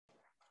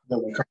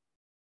That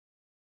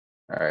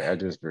All right, I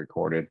just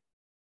recorded.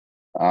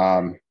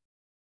 Um,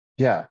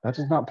 yeah, that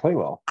does not play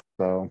well.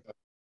 So,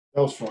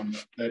 was fun.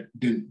 That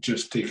didn't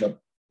just take up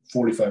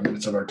 45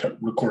 minutes of our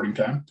recording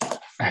time.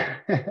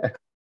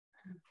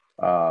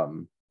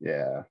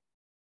 yeah.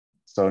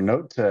 So,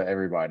 note to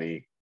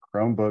everybody: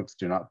 Chromebooks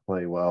do not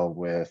play well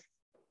with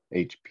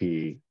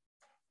HP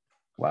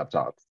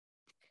laptops.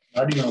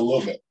 Not even a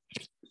little bit.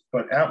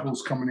 But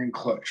Apple's coming in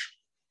clutch.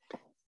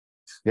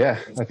 Yeah,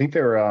 I think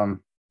they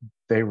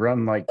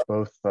run like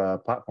both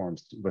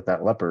platforms with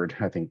that Leopard.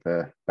 I think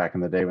the back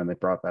in the day when they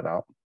brought that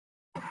out.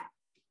 I'm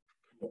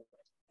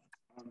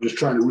just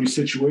trying to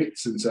resituate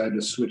since I had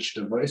to switch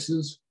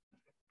devices.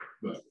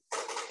 But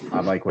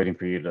I'm like waiting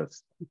for you to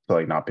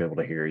like not be able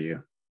to hear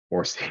you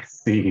or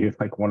see you.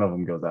 Like one of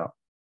them goes out.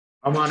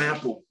 I'm on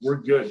Apple. We're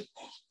good.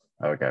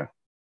 Okay.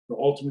 The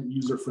ultimate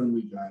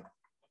user-friendly guide.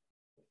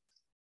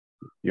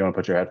 You want to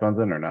put your headphones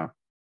in or no?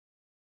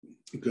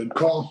 Good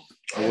call.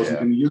 I wasn't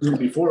going to use them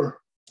before,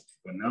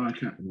 but now I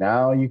can.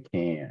 Now you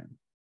can.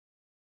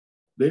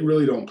 They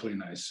really don't play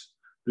nice.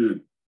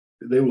 Dude,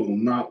 they will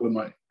not let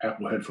my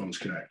Apple headphones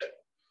connect.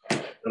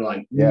 They're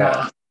like,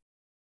 nah.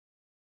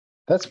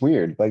 That's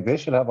weird. Like they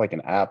should have like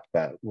an app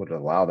that would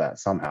allow that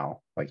somehow.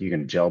 Like you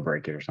can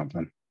jailbreak it or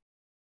something.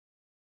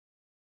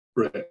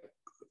 Right.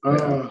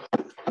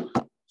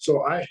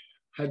 So I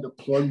had to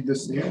plug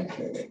this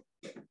in.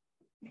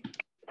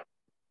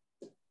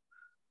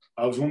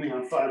 I was only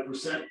on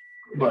 5%,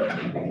 but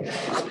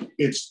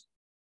it's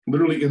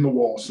literally in the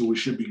wall, so we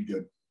should be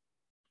good.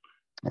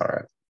 All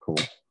right, cool.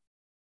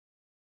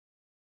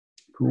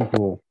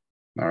 Cool.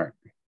 All right.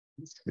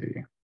 Let's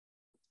see.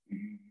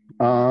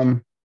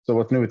 So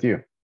what's new with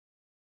you?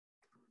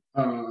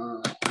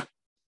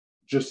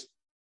 Just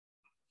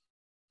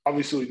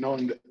obviously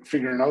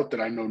figuring out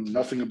that I know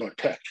nothing about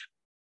tech.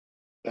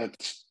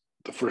 That's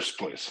the first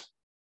place.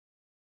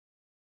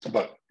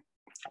 But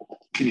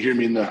can you hear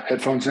me in the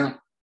headphones now?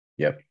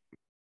 Yep.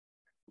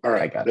 All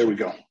right, there we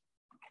go.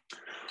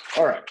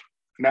 All right,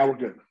 now we're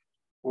good.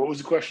 What was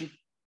the question?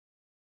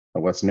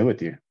 What's new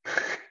with you?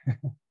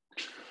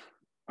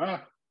 A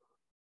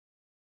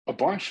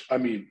bunch. I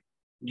mean,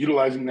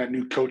 utilizing that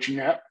new coaching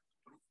app.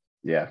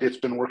 Yeah. It's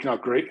been working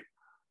out great.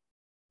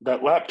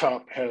 That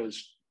laptop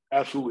has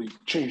absolutely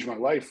changed my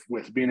life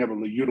with being able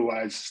to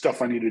utilize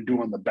stuff I need to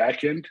do on the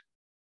back end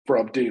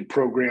for updating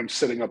programs,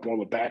 setting up all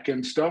the back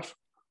end stuff.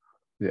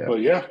 Yeah.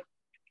 But yeah,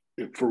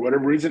 for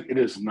whatever reason, it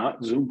is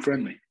not Zoom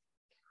friendly.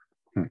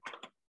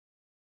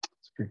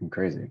 It's freaking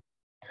crazy.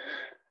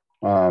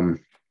 I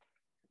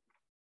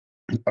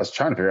was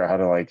trying to figure out how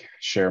to like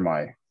share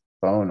my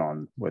phone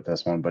on with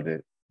this one, but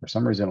it for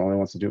some reason only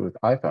wants to do it with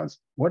iPhones.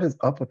 What is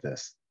up with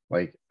this?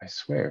 Like, I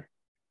swear.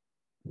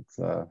 It's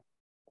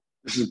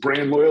this is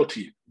brand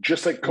loyalty,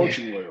 just like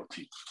coaching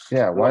loyalty.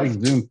 Yeah, why is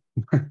Zoom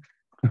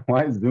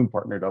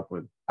partnered up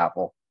with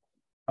Apple?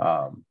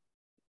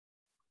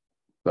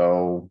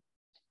 So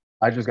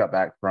I just got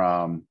back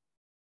from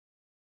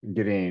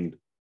getting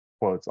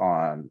quotes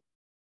on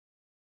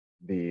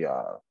the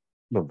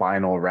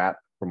vinyl wrap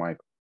for my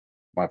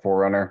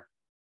Forerunner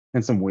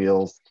and some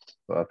wheels.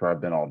 So that's where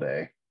I've been all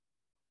day.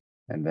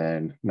 And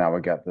then now we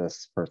got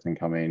this person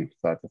coming,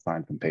 so I have to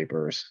sign some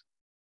papers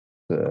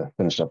to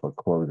finish up with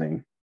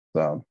closing.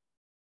 So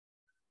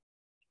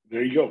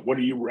there you go. What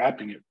are you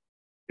wrapping it?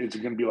 Is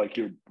it going to be like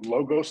your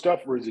logo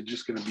stuff, or is it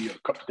just going to be a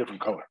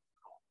different color?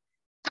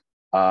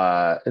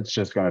 It's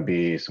just going to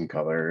be some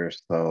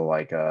colors. So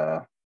like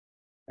here,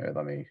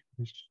 let me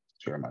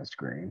share my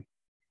screen.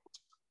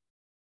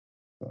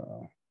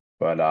 So,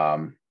 but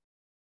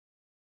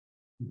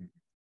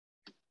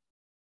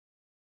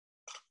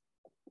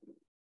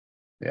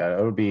yeah,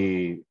 it would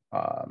be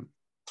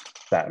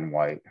satin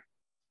white.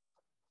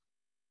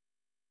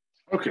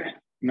 Okay,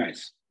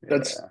 nice.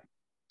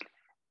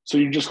 So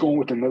you're just going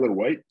with another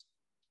white?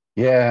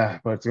 Yeah,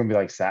 but it's gonna be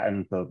like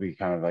satin, so it'll be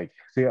kind of like,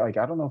 see, like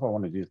I don't know if I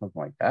want to do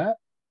something like that,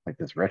 like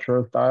this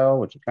retro style,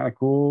 which is kind of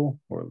cool.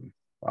 Or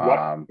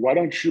why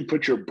don't you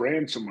put your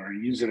brand somewhere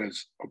and use it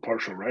as a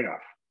partial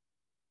write-off?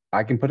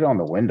 I can put it on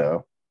the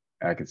window.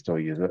 I can still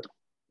use it.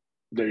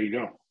 There you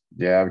go.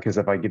 Yeah, because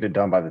if I get it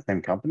done by the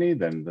same company,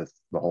 then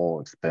the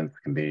whole expense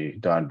can be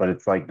done. But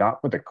it's like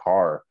not for the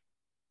car,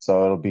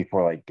 so it'll be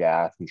for like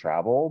gas and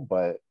travel.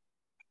 But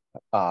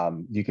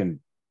you can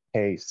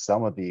pay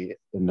some of the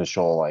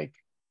initial like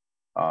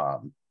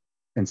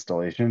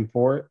installation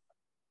for it.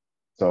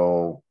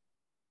 So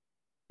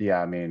yeah,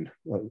 I mean,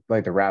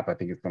 like the wrap, I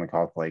think it's going to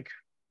cost like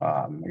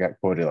I got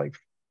quoted like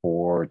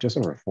just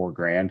over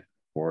 $4,000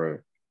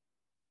 for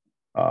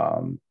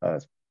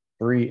a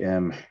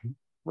 3M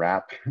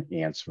wrap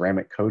and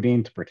ceramic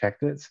coating to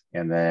protect it,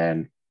 and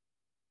then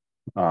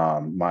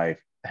my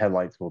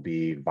headlights will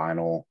be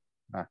vinyl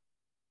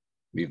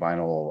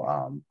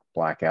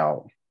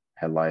blackout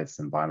headlights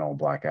and vinyl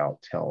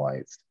blackout tail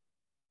lights.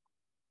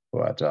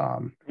 But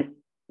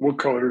what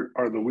color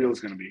are the wheels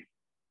going to be?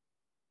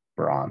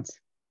 Bronze.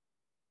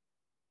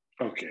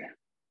 Okay,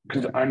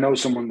 because I know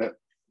someone that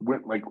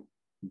went like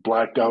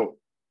blacked out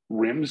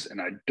rims, and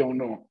I don't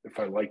know if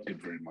I liked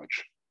it very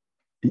much.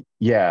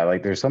 Yeah,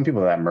 like there's some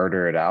people that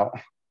murder it out,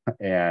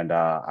 and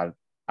I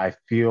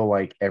feel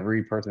like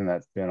every person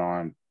that's been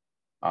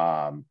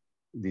on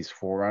these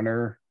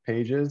Forerunner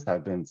pages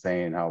have been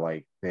saying how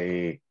like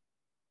they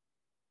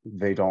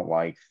don't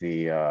like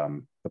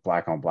the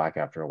black on black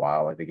after a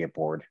while, like they get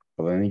bored.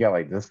 But then you got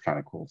like this kind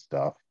of cool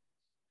stuff.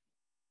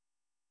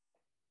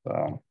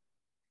 So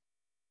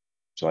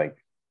it's like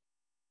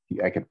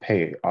I could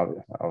pay.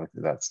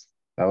 Obviously, that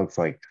looks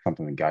like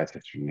something the guys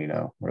at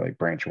Nino or like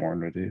Branch Warren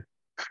would do.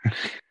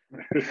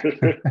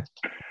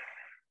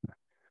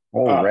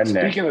 Oh,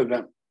 redneck. Speaking of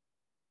them,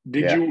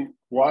 did Yeah. you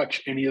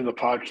watch any of the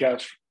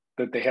podcasts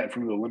that they had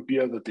from the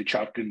Olympia that they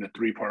chopped into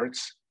three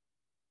parts?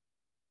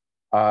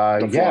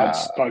 The Yeah.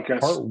 Flods podcast.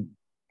 Part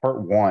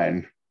part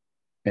one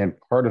and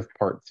part of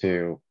part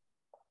two.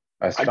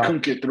 I I stopped.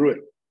 couldn't get through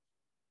it.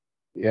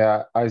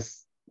 Yeah,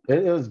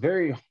 it was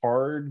very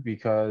hard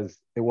because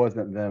it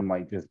wasn't them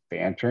like just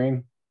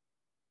bantering.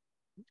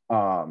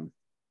 Um,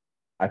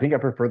 I think I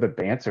prefer the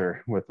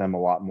banter with them a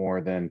lot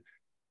more than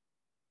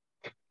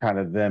kind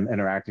of them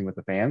interacting with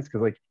the fans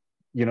because like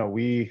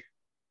we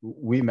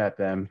met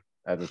them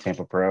at the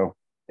Tampa Pro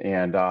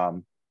and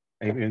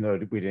even though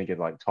we didn't get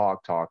like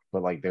talk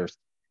but like there's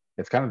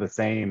it's kind of the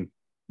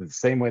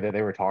same way that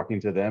they were talking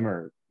to them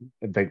or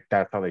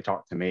that's how they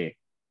talk to me.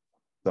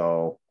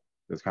 So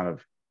it's kind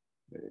of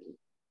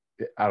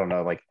I don't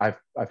know like I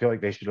feel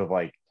like they should have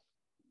like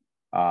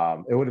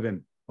it would have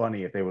been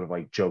funny if they would have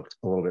like joked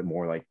a little bit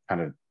more like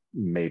kind of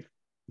made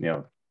you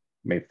know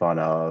made fun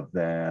of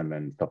them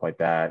and stuff like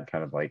that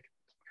kind of like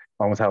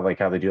almost how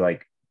they do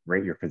like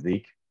rate your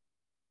physique,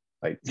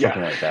 like Yeah.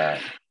 something like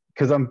that.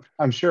 Because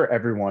I'm sure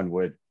everyone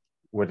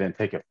wouldn't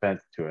take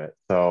offense to it.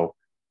 So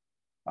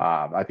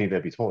I think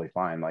that'd be totally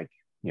fine. Like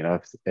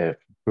if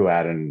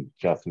Fuad and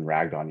Justin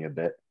ragged on you a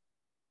bit.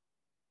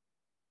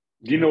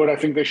 Do you know what I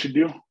think they should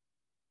do?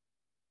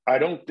 I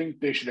don't think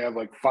they should have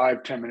like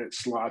 5-10 minute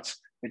slots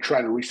and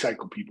try to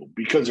recycle people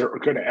because they're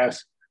going to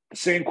ask the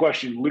same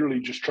question, literally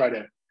just try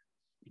to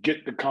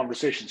get the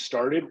conversation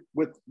started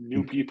with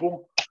new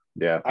people.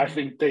 Yeah, I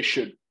think they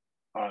should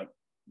uh,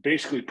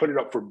 basically put it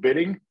up for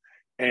bidding.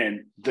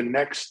 And the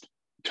next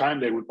time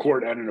they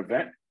record at an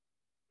event,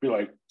 be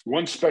like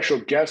one special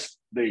guest,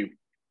 they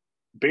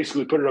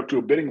basically put it up to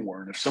a bidding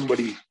war. And if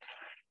somebody,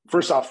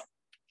 first off,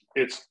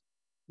 it's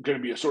going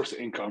to be a source of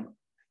income.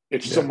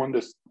 It's yeah, someone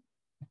that's,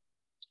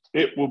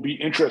 it will be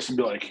interesting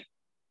to be like,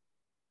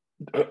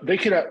 they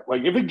could have,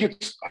 like, if it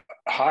gets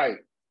high,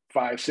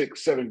 5,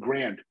 6, 7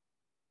 grand,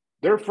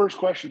 their first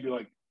question would be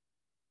like,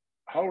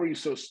 how are you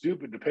so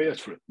stupid to pay us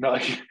for it? No,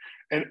 like,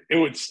 and it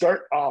would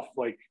start off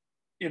like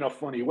in a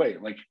funny way.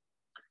 Like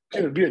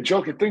it would be a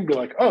joking thing, be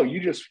like, oh, you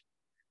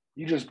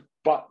just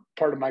bought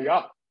part of my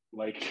yacht.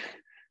 Like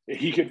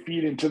he could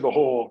feed into the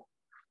whole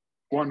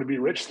wanting to be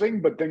rich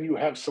thing, but then you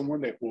have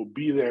someone that will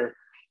be there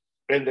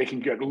and they can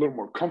get a little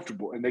more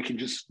comfortable and they can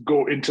just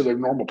go into their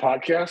normal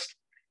podcast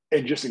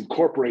and just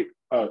incorporate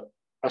a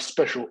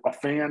special, a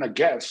fan, a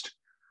guest.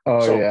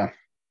 oh So yeah,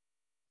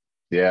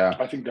 yeah.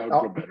 I think that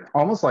would go better.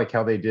 Almost like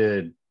how they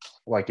did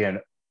like in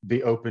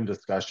the open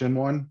discussion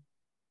one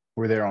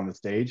where they're on the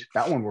stage.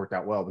 That one worked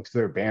out well because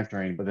they were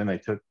bantering, but then they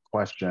took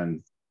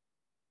questions.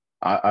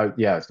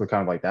 Yeah, so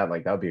kind of like that.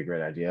 Like that would be a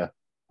great idea.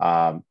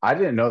 I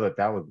didn't know that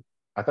was.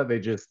 I thought they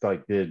just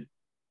like did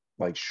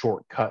like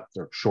short cuts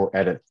or short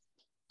edits,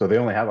 so they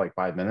only had like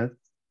 5 minutes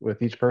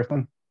with each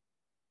person.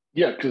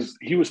 Yeah, because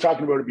he was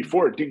talking about it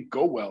before. It didn't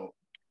go well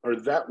or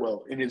that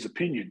well, in his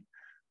opinion,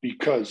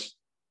 because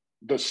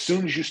as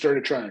soon as you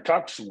started trying to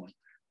talk to someone,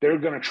 they're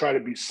going to try to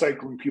be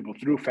cycling people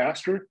through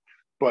faster.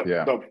 But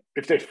Yeah,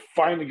 if they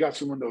finally got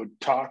someone that would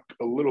talk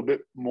a little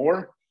bit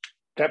more,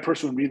 that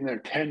person would be in there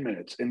 10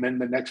 minutes and then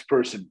the next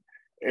person.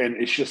 And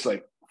it's just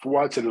like,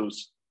 Fawad said it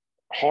was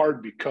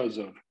hard because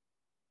of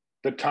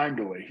the time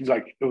delay. He's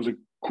like, it was a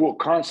cool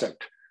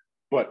concept,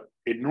 but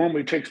it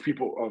normally takes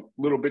people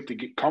a little bit to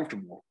get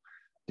comfortable.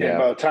 And yeah,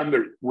 by the time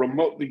they're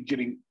remotely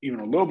getting even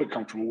a little bit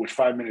comfortable, which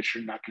 5 minutes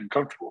you're not getting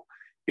comfortable,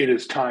 it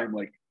is time.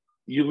 Like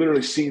you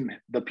literally seen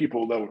the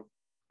people that were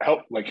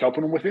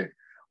helping him with it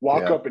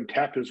walk yeah, up and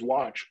tap his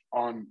watch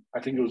on,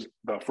 I think it was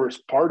the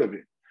first part of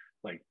it,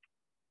 like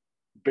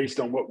based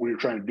on what we were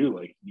trying to do.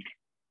 Like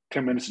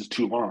 10 minutes is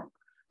too long.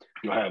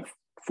 You'll have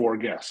 4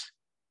 guests.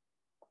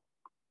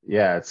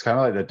 yeah. It's kind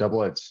of like the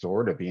double-edged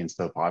sword of being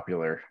so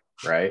popular,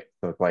 right?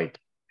 So it's like,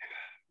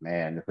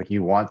 man, it's like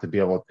you want to be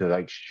able to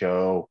like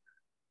show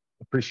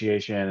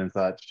appreciation and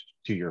such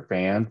to your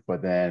fans,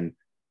 but then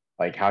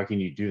like how can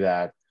you do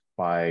that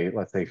by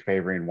let's say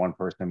favoring one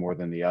person more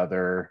than the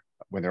other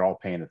when they're all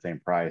paying the same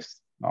price?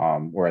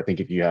 Where I think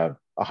if you have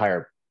a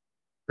higher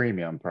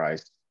premium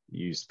price,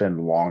 you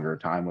spend longer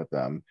time with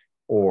them.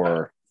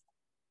 Or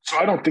So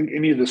I don't think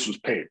any of this was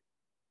paid.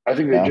 I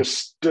think they no, just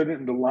stood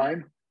in the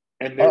line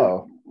and they were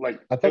oh,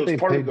 like, I it thought was they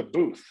part of the paid.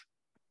 booth.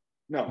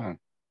 No, Huh,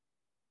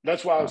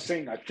 that's why I was oh,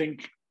 saying I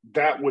think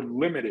that would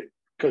limit it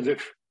because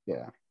if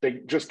yeah,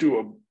 they just do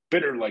a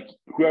bidder, like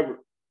whoever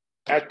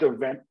at the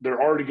event,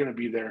 they're already going to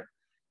be there.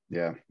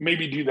 yeah,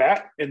 Maybe do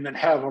that and then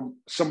have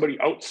somebody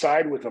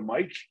outside with a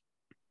mic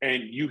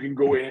and you can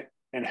go in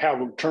and have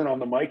them turn on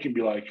the mic and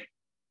be like,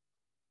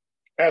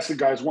 ask the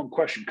guys one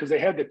question, because they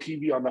had the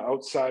TV on the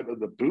outside of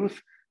the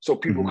booth so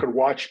people could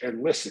watch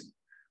and listen.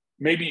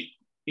 Maybe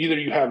either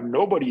you have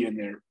nobody in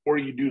there or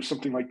you do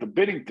something like the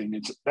bidding thing.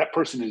 It's that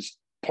person is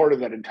part of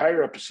that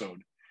entire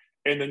episode.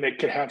 And then they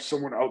could have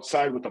someone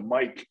outside with a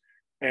mic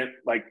and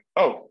like,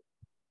 oh,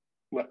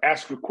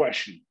 ask a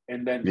question.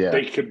 And then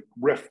they could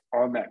riff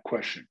on that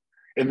question.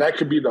 And that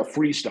could be the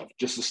free stuff,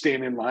 just to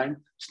stand in line.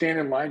 Stand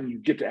in line, you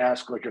get to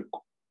ask like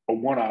a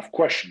one-off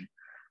question.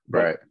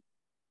 Right.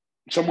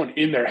 Someone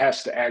in there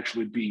has to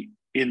actually be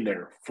in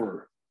there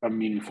for a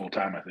meaningful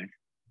time, I think.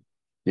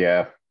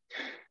 Yeah.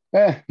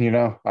 I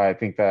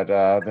think that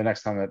the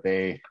next time that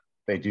they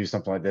do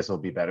something like this will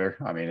be better.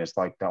 I mean, it's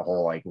like the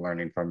whole like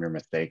learning from your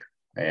mistake.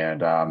 And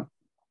but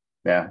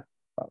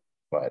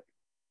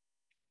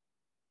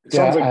it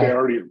sounds like they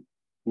already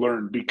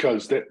learned,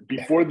 because that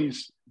before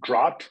these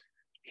dropped,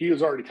 he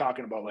was already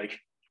talking about like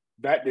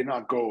that did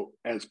not go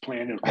as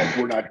planned. Like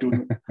we're not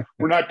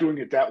doing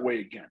it that way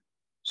again.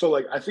 So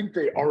like I think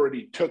they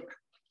already took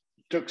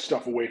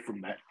stuff away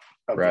from that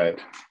event. Right.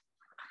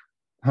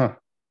 Huh.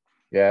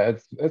 Yeah,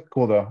 it's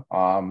cool though.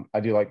 I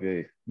do like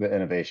the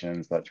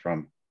innovations that's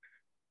from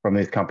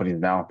these companies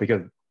now,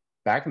 because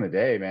back in the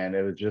day, man,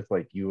 it was just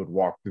like you would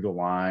walk through the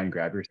line,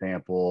 grab your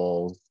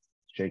samples,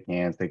 shake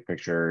hands, take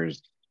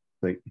pictures,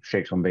 like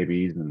shake some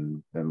babies,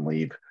 and then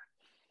leave.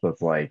 So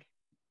it's like,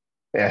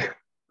 that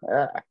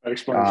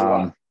explains a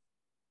lot.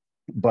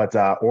 But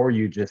or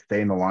you just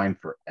stay in the line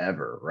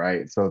forever,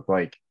 right? So it's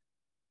like,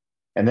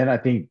 and then I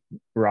think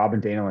Rob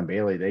and Daniel and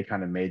Bailey, they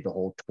kind of made the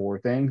whole tour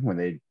thing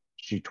when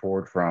she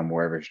toured from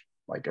wherever,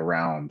 like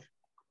around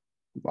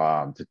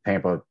to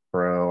Tampa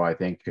Pro, I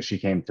think, because she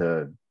came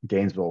to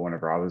Gainesville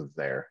whenever I was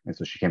there, and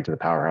so she came to the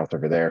Powerhouse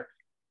over there,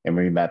 and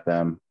we met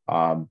them.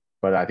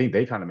 But I think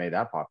they kind of made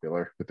that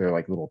popular with their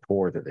like little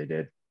tour that they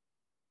did.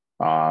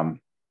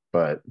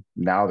 But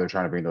now they're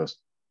trying to bring those.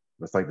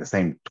 It's like the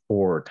same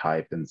tour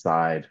type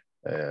inside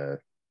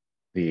the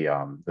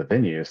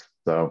venues.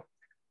 So,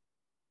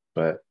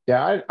 but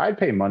yeah, I'd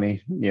pay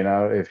money,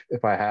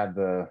 if I had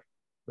the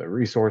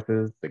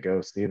resources to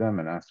go see them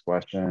and ask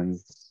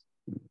questions,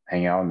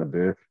 hang out in the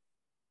booth.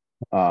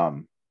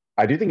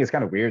 I do think it's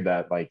kind of weird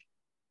that like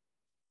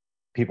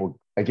people,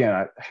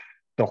 again,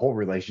 the whole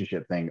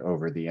relationship thing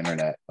over the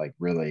internet like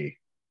really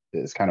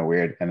is kind of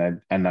weird.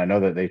 And I know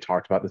that they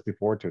talked about this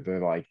before too.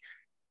 They're like,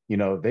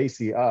 they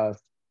see us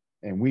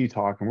and we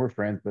talk and we're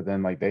friends, but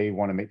then like they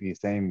want to make these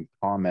same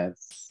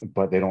comments,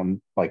 but they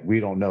don't, like, we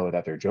don't know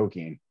that they're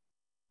joking.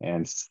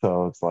 And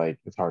so it's like,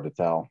 it's hard to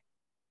tell.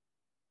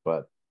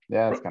 But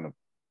yeah, it's kind of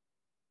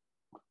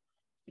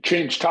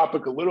change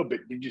topic a little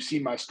bit. Did you see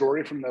my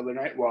story from the other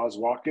night while I was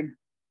walking?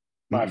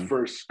 My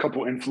first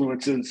couple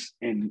influences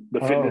in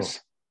the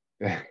fitness.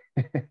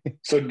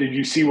 So did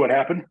you see what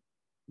happened?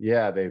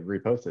 Yeah, they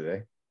reposted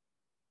it.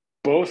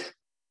 Both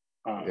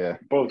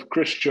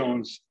Chris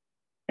Jones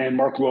and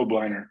Mark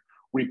Lobliner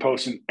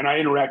reposting, and I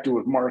interacted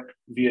with Mark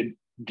via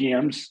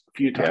DMs a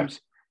few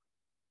times.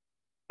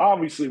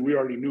 Obviously, we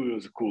already knew he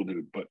was a cool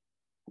dude,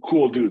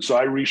 so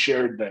I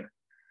reshared that.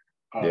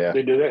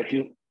 They did that.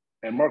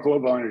 And Mark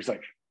Lobliner is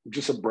like,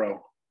 just a bro.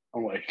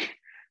 I'm like,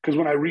 because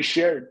when I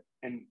reshared,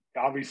 and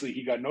obviously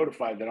he got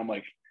notified that I'm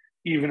like,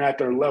 even at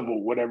their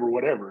level,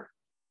 whatever,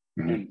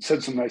 and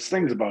said some nice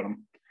things about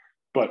him.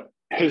 But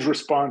his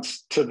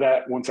response to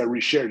that, once I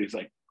reshared, he's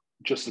like,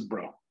 just a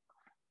bro.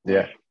 Yeah.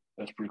 Like,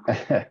 that's pretty cool.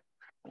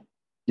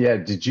 Yeah.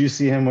 Did you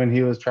see him when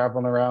he was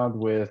traveling around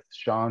with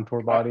Sean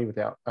Torbody with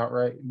the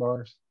Outright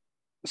bars?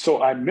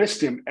 So I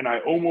missed him, and I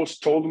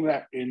almost told him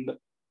that in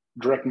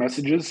direct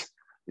messages.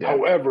 Yeah.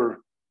 However,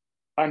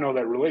 I know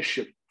that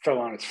relationship fell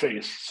on its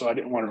face, so I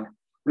didn't want to.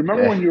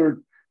 Remember when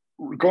you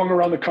were going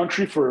around the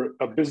country for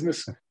a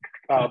business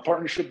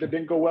partnership that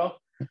didn't go well?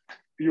 Do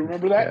you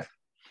remember that?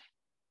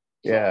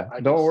 Yeah.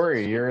 So don't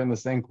worry, you're in the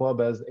same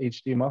club as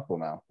HD Muscle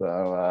now,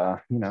 so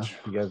you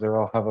guys are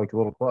all have like a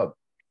little club.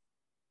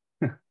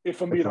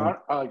 If I'm being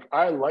honest,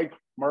 I like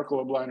Mark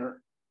Lobliner,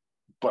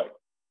 but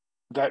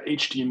that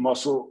HD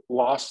Muscle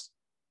loss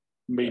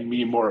made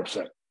me more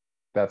upset.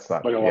 That's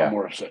not like a lot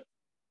more upset.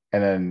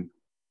 And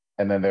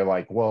then they're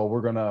like, well,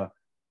 we're gonna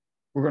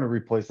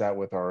replace that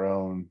with our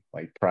own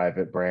like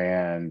private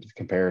brand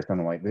comparison.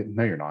 I'm like,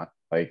 no, you're not.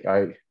 Like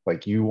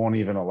you won't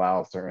even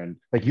allow certain,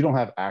 like you don't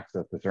have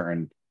access to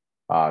certain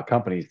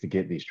companies to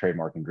get these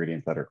trademark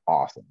ingredients that are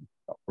awesome,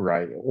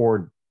 right?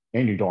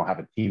 And you don't have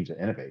a team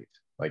to innovate.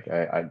 Like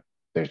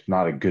there's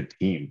not a good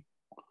team.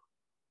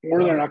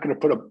 Or they're not going to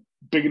put a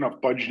big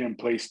enough budget in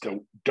place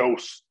to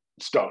dose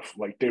stuff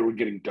like they were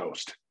getting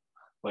dosed.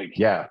 Like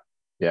yeah.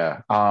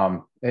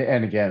 And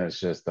again, it's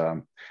just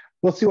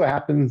we'll see what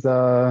happens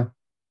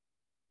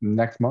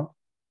next month.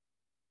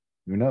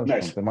 Who knows?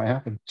 Nice. Something might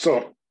happen.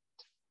 So,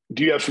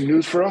 do you have some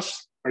news for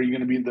us? Are you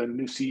going to be the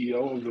new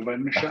CEO of the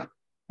Vitamin Shop?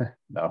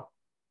 No.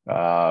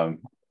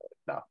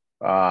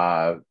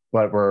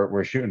 But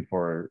we're shooting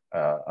for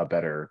a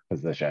better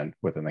position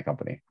within the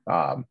company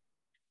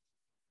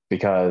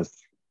because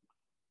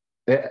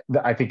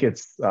I think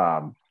it's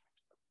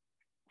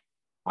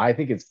I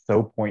think it's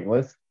so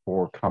pointless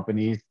for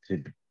companies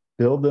to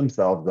build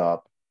themselves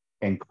up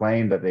and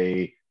claim that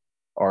they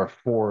are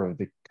for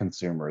the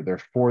consumer,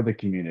 they're for the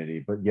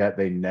community, but yet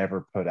they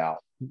never put out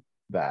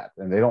that,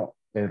 and they don't,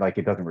 like,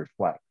 it doesn't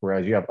reflect.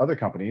 Whereas you have other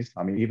companies,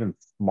 I mean, even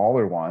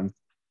smaller ones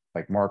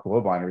like Mark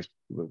Lobliner's,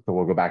 so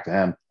we'll go back to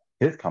him,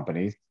 his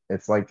companies,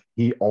 it's like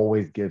he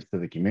always gives to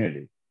the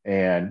community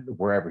and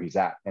wherever he's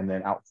at, and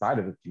then outside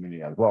of his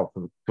community as well,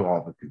 to all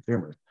of the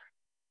consumers.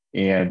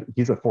 And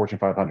he's a Fortune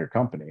 500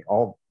 company.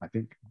 All, I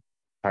think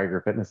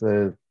Tiger Fitness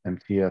is,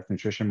 MTS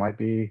Nutrition might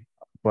be,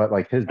 but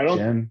like his I don't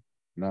gym,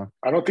 no,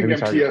 I don't think maybe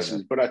Tiger MTS is,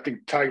 Fitness, but I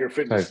think Tiger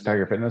Fitness is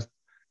Tiger MTS. Fitness,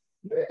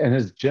 and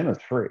his gym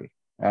is free.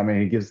 I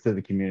mean, he gives to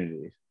the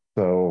community.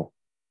 So,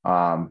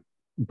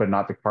 but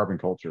not the carbon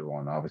culture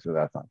one. Obviously,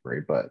 that's not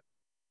free. But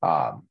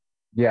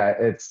yeah,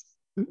 it's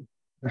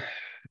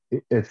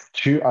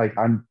true. Like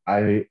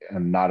I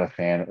am not a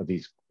fan of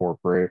these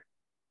corporate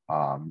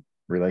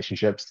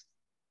relationships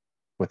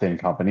within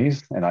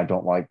companies, and I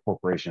don't like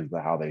corporations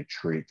and how they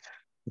treat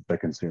the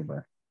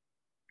consumer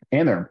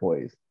and their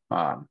employees.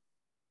 But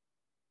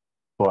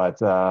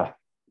like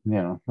you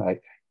have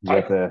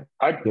I to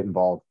I get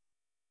involved.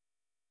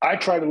 I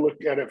try to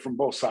look at it from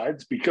both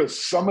sides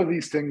because some of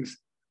these things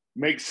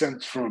make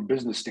sense from a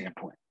business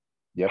standpoint.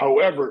 Yep.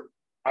 However,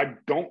 I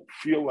don't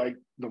feel like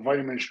the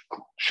vitamin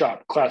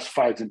shop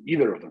classifies in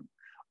either of them.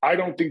 I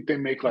don't think they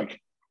make like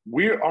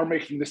we are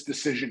making this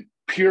decision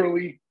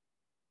purely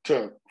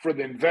to for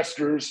the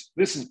investors.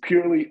 This is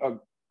purely a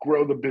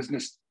grow the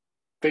business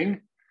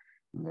thing.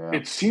 Yeah.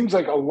 It seems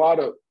like a lot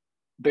of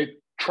they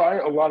try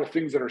a lot of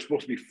things that are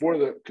supposed to be for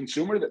the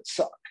consumer that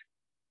suck.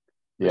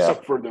 They Yeah.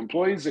 suck for the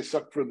employees. They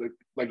suck for the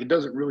like. It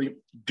doesn't really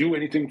do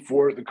anything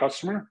for the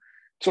customer.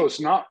 So it's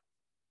not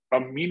a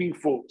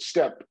meaningful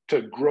step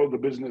to grow the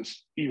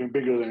business even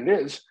bigger than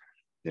it is,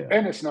 Yeah.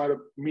 and it's not a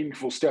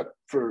meaningful step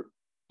for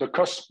the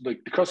customer.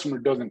 Like the customer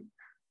doesn't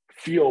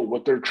feel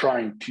what they're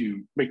trying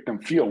to make them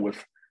feel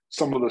with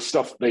some of the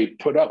stuff they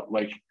put out.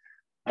 Like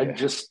I Yeah.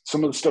 just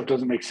some of the stuff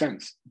doesn't make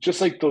sense.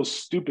 Just like those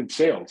stupid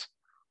sales,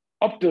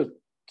 up to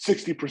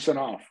 60%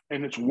 off,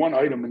 and it's one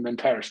item in the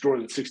entire store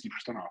that's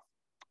 60% off.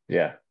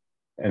 Yeah.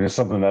 And it's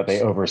something that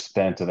they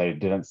overspent and they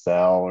didn't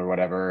sell or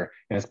whatever.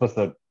 And it's supposed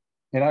to,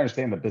 and I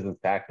understand the business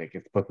tactic.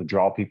 It's supposed to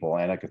draw people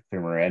in, a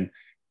consumer in,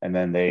 and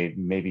then they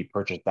maybe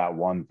purchase that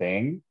one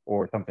thing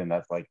or something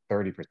that's like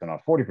 30%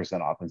 off,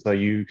 40% off. And so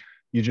you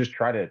just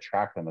try to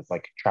attract them. It's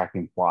like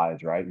attracting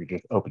flies, right? You're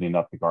just opening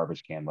up the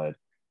garbage can lid.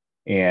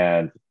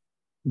 And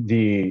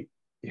the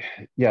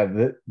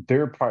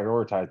they're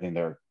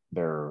prioritizing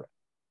their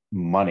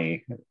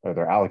money, or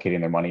they're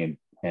allocating their money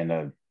in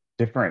a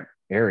different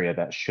area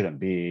that shouldn't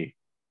be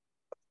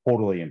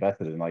totally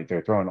invested in. Like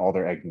they're throwing all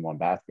their eggs in one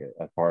basket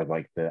as far as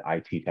like the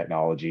IT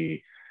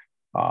technology,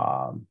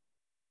 um,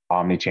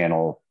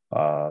 omni-channel,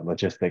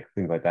 logistics,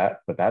 things like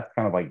that. But that's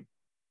kind of like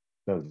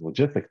those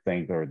logistics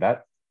things, or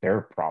that's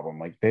their problem.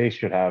 Like they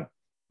should have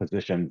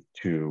positions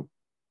to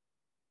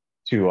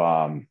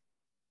to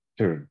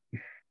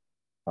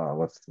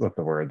what's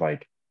the word,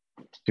 like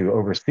to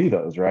oversee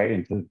those, right,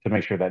 and to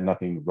make sure that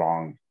nothing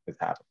wrong is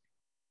happening.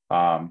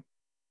 Um,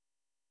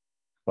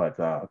 but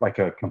like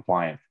a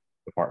compliance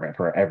department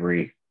for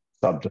every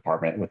sub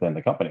department within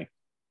the company.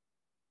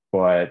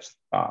 But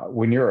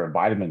when you're a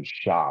vitamin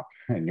shop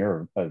and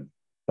you're a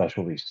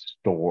specialty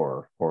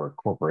store or a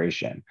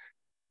corporation,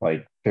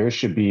 like there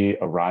should be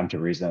a rhyme to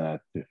reason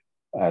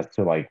as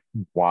to like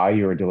why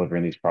you're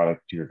delivering these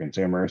products to your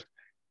consumers.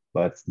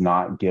 Let's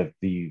not give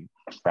the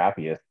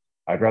crappiest.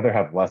 I'd rather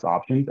have less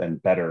options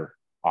and better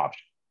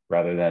options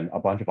rather than a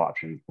bunch of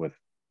options with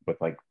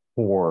like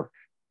poor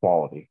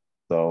quality.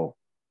 So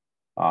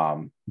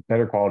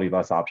better quality,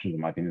 less options,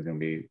 in my opinion, is going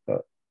to be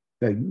that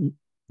you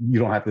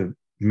don't have to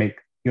make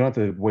you don't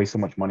have to waste so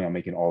much money on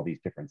making all these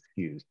different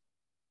SKUs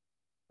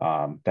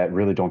that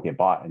really don't get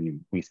bought, and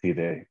we see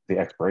the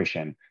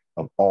expiration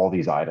of all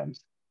these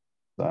items.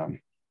 Um,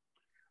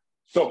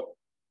 So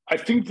I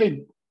think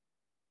they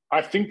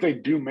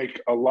do make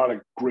a lot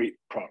of great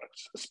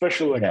products,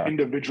 especially like yeah,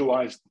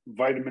 individualized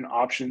vitamin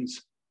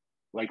options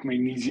like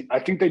magnesium. I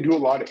think they do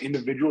a lot of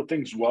individual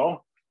things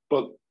well,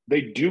 but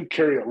they do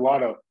carry a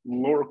lot of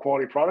lower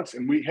quality products.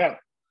 And we have,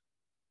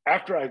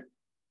 after I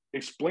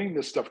explain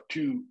this stuff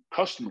to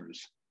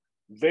customers,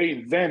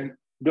 they then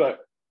be like,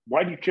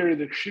 why do you carry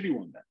the shitty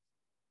one then?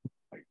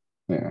 Like,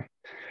 yeah.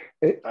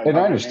 I And I don't get an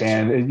answer.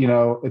 understand,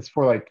 it's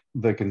for like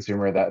the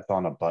consumer that's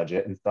on a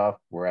budget and stuff.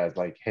 Whereas,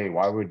 like, hey,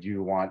 why would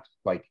you want,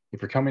 like,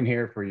 if you're coming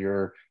here for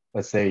your,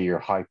 let's say, your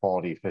high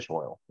quality fish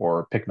oil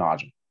or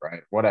Picnogen,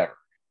 right? Whatever,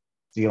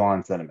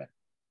 Ceylon cinnamon,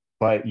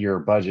 but your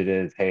budget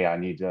is, hey, I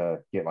need to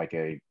get like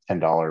a $10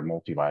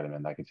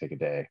 multivitamin that can take a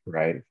day,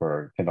 right?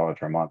 For $10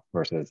 for a month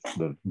versus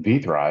the V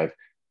Thrive,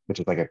 which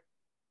is like a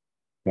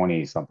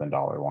 20 something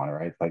dollar one,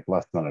 right? It's like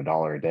less than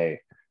 $1 a day.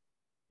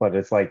 But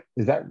it's like,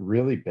 is that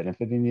really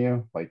benefiting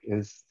you? Like,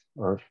 is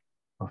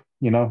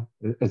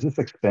this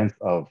expense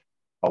of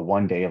a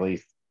one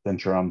daily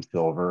Centrum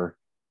Silver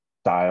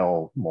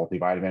style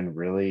multivitamin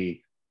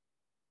really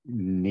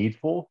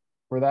needful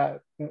for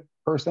that?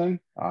 person.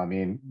 I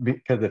mean,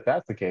 because if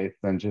that's the case,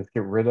 then just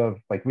get rid of,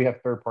 like, we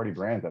have third-party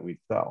brands that we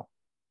sell.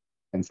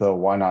 And so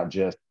why not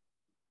just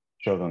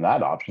show them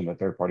that option, the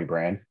third-party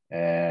brand?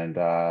 And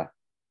I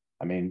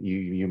mean,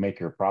 you make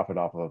your profit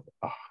off of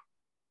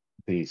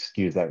the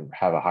SKUs that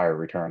have a higher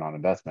return on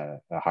investment,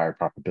 a higher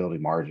profitability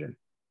margin.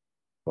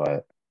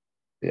 But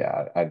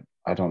yeah,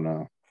 I don't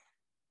know.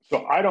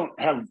 So I don't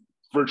have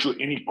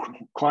virtually any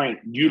client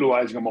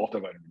utilizing a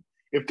multivitamin.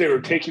 If they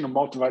were taking a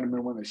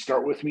multivitamin when they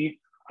start with me,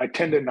 I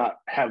tend to not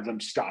have them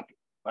stop it.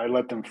 I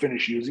let them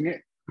finish using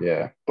it.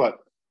 Yeah. But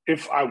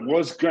if I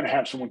was going to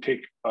have someone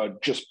take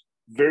just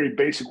very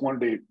basic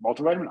one-day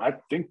multivitamin, I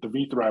think the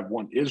V-Thrive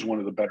one is one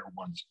of the better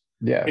ones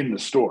Yeah. in the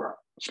store,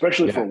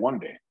 especially Yeah. for one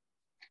day.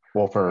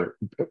 Well,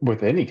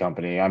 with any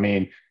company, I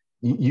mean,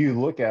 you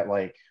look at,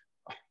 like,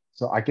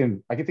 so I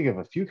can think of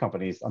a few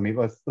companies. I mean,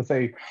 let's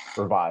say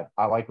Revive.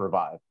 I like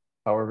Revive.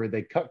 However,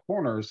 they cut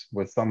corners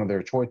with some of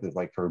their choices,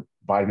 like for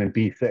vitamin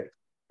B6,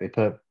 they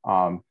put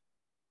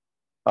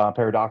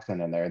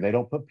paradoxin in there. They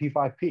don't put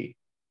P5P.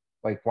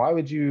 Like, why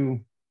would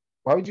you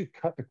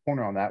cut the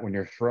corner on that when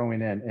you're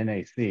throwing in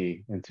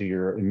NAC into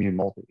your immune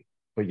multi,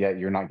 but yet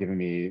you're not giving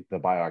me the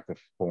bioactive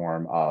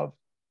form of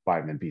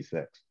vitamin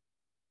B6?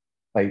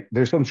 Like,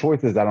 there's some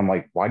choices that I'm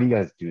like, why do you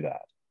guys do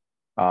that?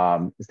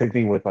 Same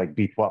thing with like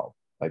B12.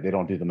 Like, they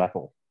don't do the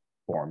methyl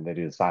form; they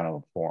do the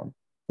sinyl form.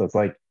 So it's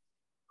like,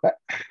 I,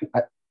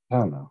 I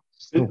don't know.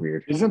 It's still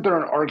weird. Isn't there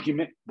an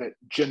argument that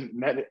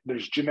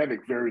there's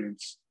genetic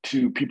variance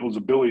to people's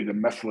ability to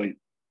methylate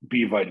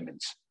B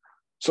vitamins?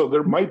 So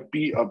there might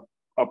be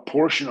a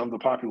portion of the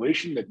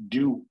population that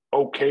do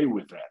okay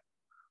with that.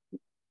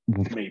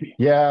 Maybe.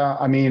 Yeah,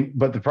 I mean,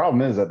 but the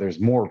problem is that there's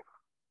more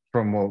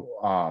from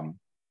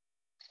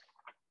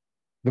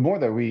the more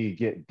that we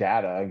get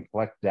data and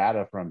collect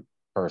data from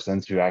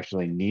persons who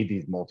actually need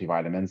these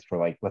multivitamins for,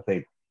 like, let's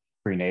say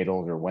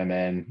prenatals or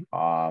women,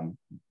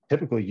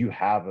 typically you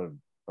have a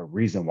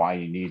reason why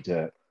you need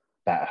that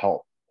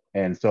help.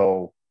 And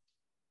so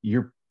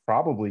you're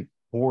probably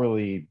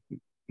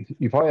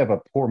you probably have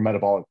a poor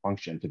metabolic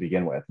function to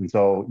begin with. And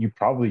so you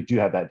probably do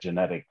have that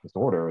genetic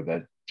disorder,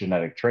 that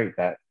genetic trait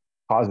that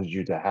causes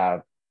you to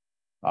have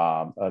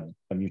a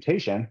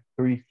mutation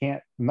where you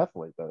can't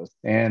methylate those.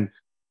 And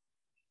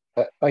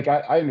like,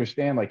 I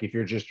understand, like, if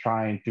you're just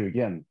trying to,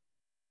 again,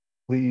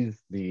 please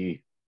the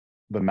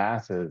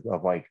masses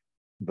of, like,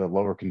 the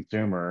lower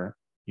consumer,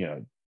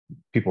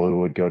 people who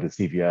would go to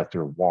CVS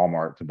or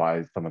Walmart to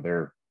buy some of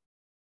their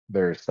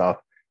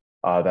stuff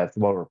that's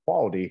lower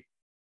quality.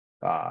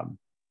 Um,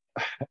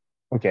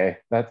 okay,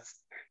 that's,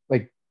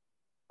 like,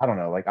 I don't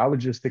know. Like, I would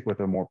just stick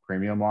with a more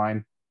premium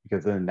line,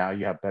 because then now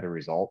you have better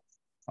results.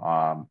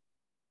 Um,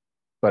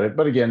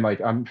 but again, like,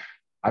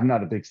 I'm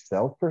not a big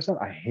salesperson.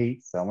 I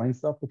hate selling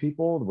stuff to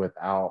people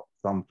without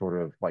some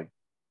sort of like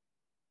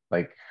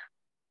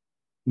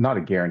not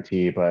a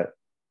guarantee, but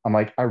I'm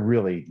like, I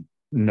really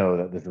know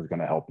that this is going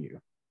to help you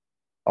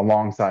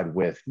alongside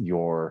with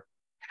your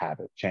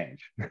habit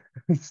change.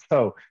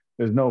 So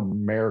there's no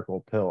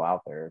miracle pill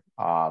out there.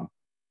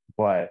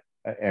 But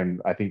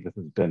and I think this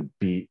has been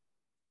beat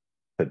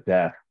to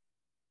death,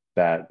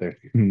 that there's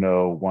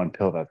no one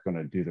pill that's going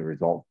to do the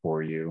result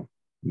for you,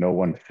 no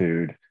one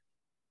food.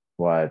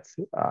 But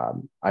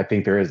I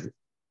think there is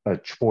a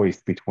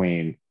choice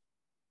between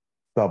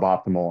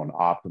suboptimal and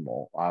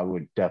optimal. I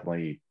would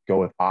definitely go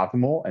with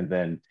optimal and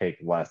then take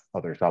less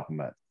other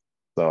supplements.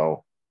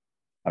 So,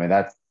 I mean,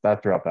 that's the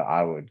route that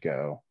I would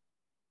go.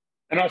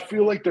 And I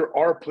feel like there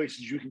are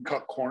places you can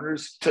cut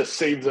corners to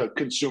save the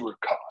consumer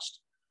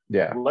cost.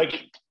 Yeah.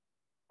 Like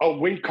a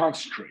whey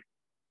concentrate.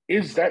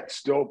 Is that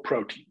still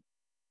protein?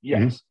 Yes.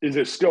 Mm-hmm. Is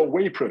it still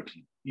whey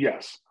protein?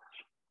 Yes.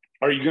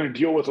 Are you going to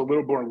deal with a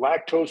little more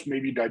lactose,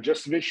 maybe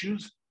digestive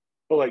issues?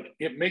 But like,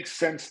 it makes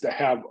sense to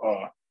have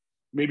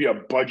maybe a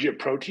budget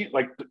protein.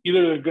 Like,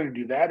 either they're going to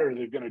do that or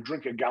they're going to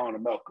drink a gallon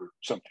of milk or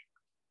something.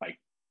 Like,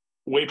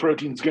 whey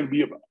protein is going to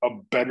be a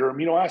better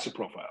amino acid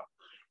profile.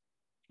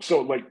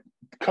 So like,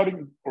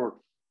 cutting or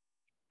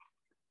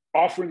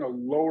offering a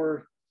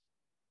lower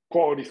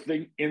quality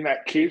thing in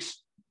that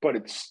case, but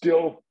it's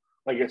still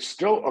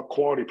a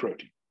quality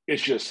protein.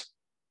 It's just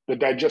the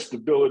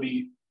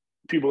digestibility.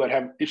 People that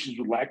have issues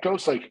with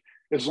lactose, like,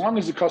 as long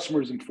as the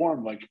customer is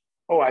informed, like,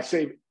 oh, I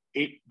save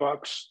 $8,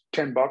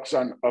 $10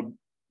 on a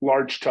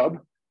large tub,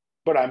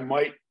 but I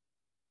might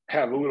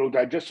have a little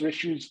digestive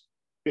issues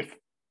if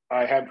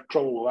I have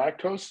trouble with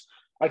lactose,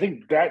 I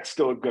think that's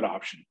still a good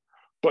option.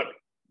 But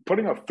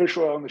putting a fish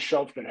oil on the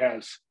shelf that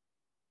has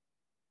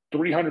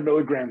 300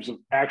 milligrams of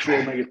actual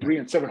omega-3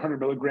 and 700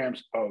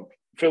 milligrams of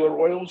filler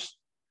oils,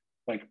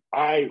 like,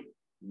 I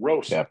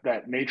roast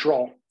that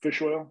Natrol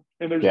fish oil,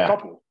 and there's a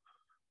couple.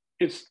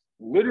 It's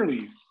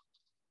literally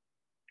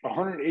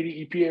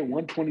 180 EPA,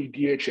 120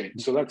 DHA.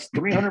 So that's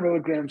 300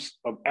 milligrams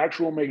of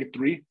actual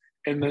omega-3.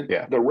 And then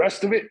the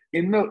rest of it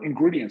in the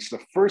ingredients, the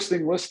first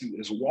thing listed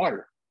is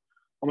water.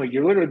 I'm like,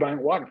 you're literally buying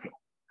a water pill.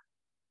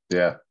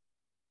 Yeah.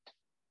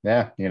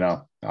 Yeah.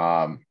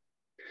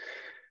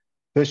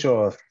 Fish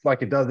oil,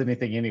 like, it does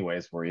anything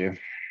anyways for you.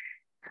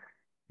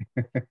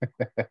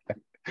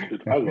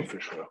 I love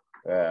fish oil.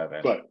 Yeah,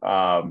 man. But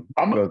I'm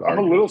I'm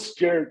a little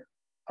scared.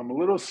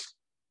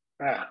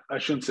 I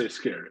shouldn't say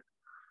scared.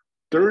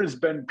 There has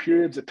been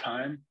periods of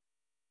time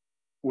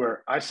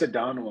where I sit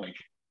down and I'm like,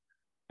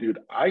 dude,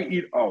 I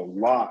eat a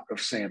lot of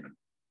salmon.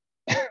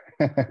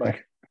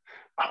 Like,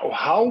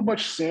 how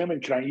much salmon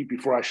can I eat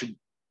before I should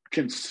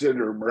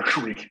consider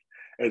mercury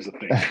as a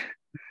thing?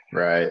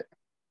 Right.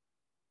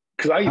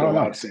 Because I eat I a don't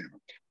lot know. of salmon.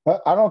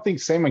 I don't think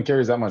salmon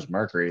carries that much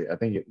mercury. I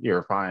think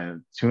you're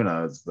fine.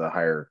 Tuna is the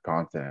higher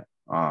content.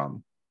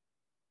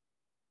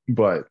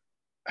 But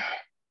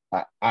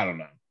I don't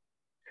know.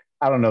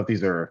 I don't know if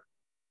these are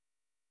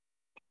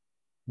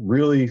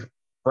really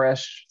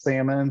fresh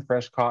salmon,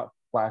 fresh caught,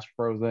 flash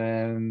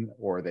frozen,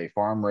 or are they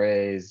farm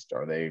raised?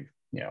 Are they,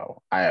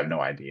 I have no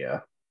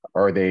idea.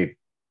 Are they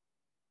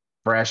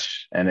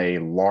fresh in a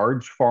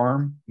large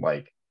farm?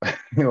 Like,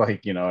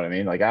 like, you know what I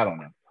mean? Like, I don't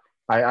know.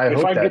 I If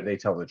hope I that get, they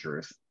tell the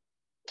truth.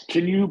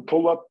 can you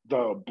pull up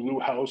the Blue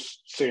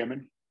House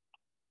salmon?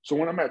 So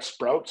when I'm at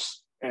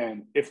Sprouts,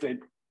 and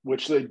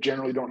which they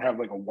generally don't have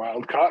like a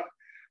wild caught,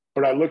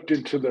 but I looked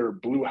into their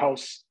Blue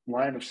House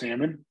line of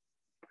salmon,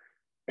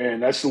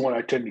 and that's the one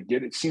I tend to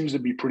get. It seems to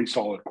be pretty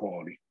solid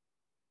quality.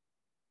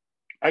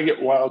 I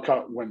get wild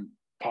caught when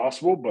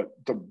possible, but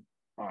the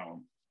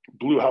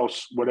Blue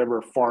House,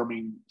 whatever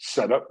farming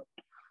setup,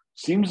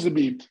 seems to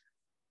be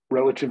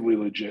relatively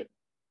legit.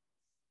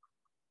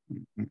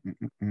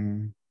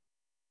 Mm-mm-mm-mm.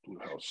 Blue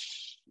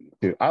House.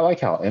 Dude, I like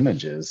how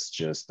images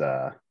just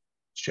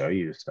show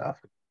you stuff.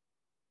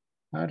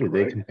 How do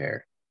they Right.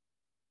 compare?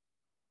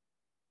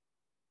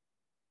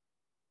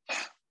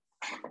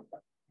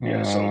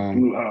 Yeah, so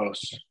Blue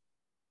House.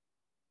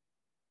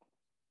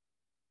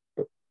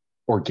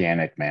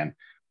 Organic, man.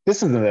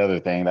 This is the other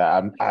thing that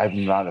I'm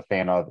not a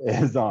fan of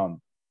is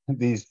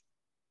these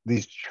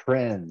these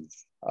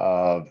trends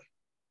of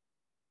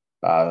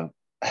uh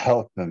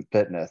health and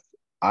fitness.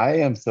 I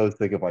am so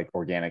sick of like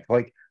organic.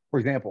 Like, for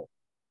example,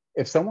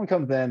 if someone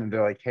comes in and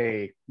they're like,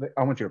 hey,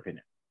 I want your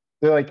opinion.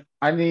 They're like,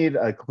 I need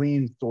a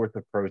clean source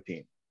of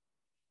protein,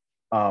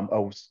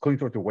 a clean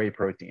source of whey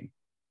protein.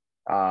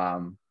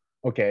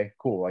 Okay,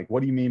 cool. Like,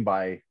 what do you mean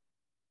by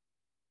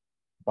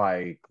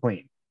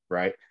clean,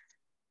 right?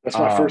 That's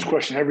my first Um,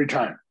 question every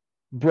time.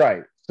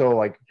 right. So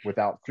like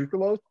without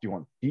sucralose, do you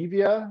want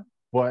stevia?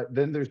 But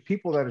then there's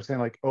people that are saying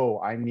like, oh,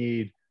 I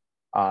need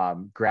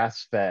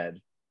grass-fed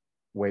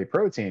whey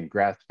protein,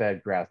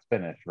 grass-fed, grass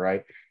finished,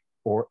 right?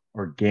 Or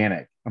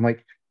organic. I'm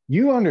like,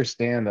 you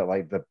understand that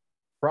like the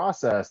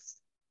process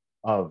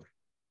of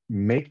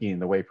making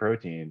the whey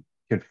protein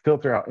can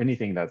filter out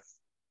anything that's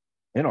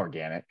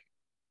inorganic.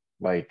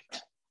 Like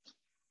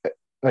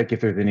like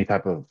if there's any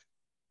type of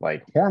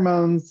like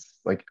hormones,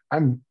 like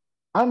I'm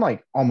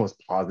like almost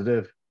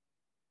positive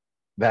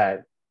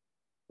that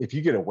if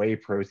you get a whey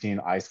protein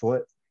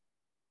isolate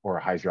or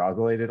a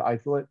hydrogenated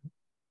isolate,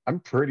 I'm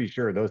pretty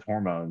sure those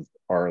hormones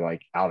are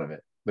like out of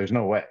it. There's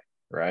no way,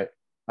 right?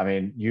 I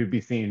mean, you'd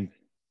be seeing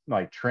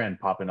like trend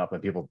popping up in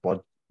people's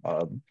blood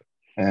uh,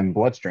 and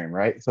bloodstream,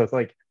 right? So it's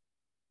like,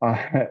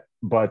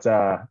 but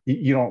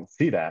you don't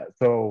see that.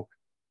 So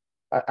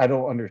I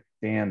don't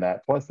understand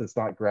that. Plus, it's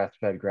not grass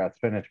fed, grass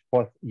finished.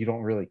 Plus, you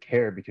don't really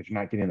care because you're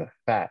not getting the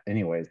fat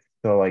anyways.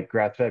 So like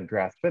grass fed,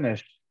 grass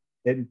finished,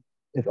 it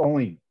it's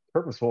only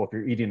purposeful if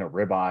you're eating a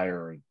ribeye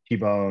or a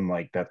T-bone,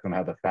 like that's gonna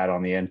have the fat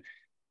on the end.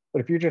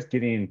 But if you're just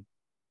getting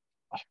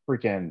a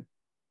freaking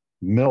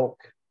milk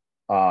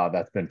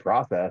that's been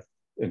processed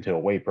into a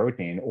whey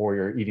protein, or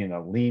you're eating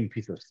a lean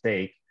piece of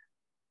steak,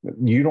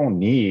 you don't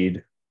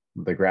need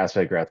the grass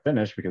fed, grass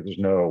finished because there's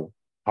no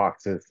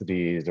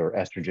toxicities or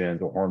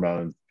estrogens or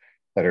hormones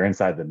that are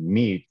inside the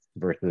meat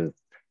versus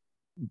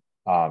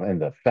in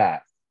the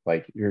fat.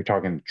 Like you're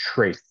talking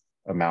trace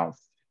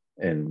amounts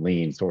in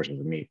lean sources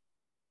of meat.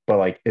 But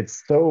like it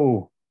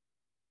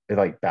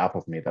like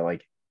baffles me that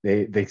like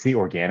they see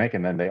organic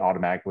and then they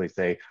automatically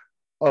say,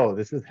 oh,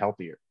 this is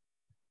healthier.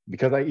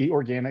 Because I eat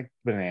organic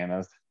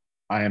bananas,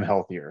 I am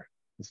healthier.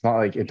 It's not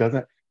like it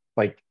doesn't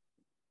like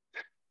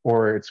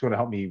or it's going to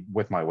help me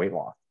with my weight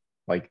loss.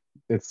 Like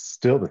it's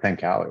still the same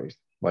calories.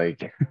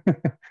 Like,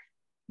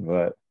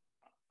 but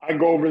I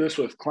go over this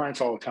with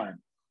clients all the time.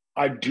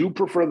 I do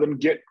prefer them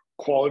get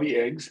quality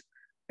eggs.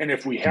 And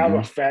if we have a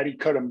mhm. fatty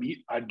cut of meat,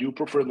 I do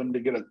prefer them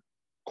to get a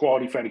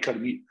quality fatty cut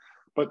of meat.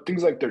 But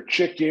things like their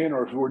chicken,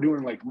 or if we're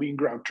doing like lean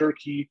ground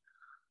turkey,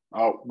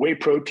 whey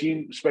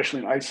protein,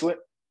 especially in isolate,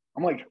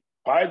 I'm like,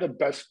 buy the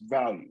best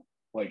value.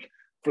 Like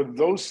for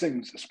those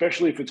things,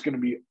 especially if it's going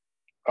to be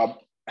a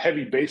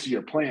heavy base of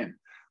your plan,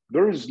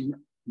 there is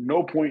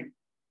no point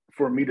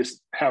for me to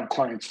have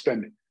clients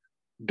spend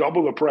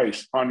double the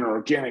price on an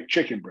organic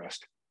chicken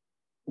breast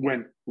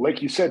when,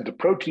 like you said, the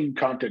protein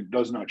content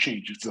does not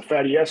change. It's the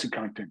fatty acid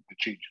content that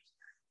changes.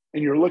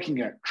 And you're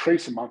looking at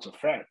trace amounts of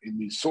fat in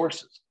these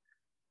sources.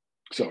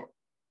 So,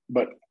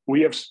 but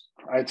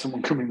I had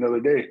someone come in the other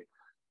day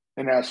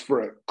and ask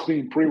for a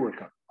clean pre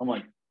workout. I'm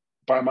like,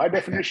 by my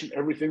definition,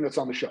 everything that's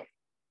on the shelf.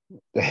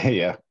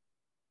 Yeah,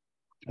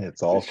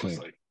 it's all It's just clean.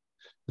 like,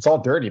 It's all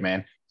dirty,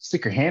 man.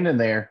 Stick your hand in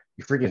there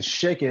you freaking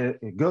shake it,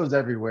 it goes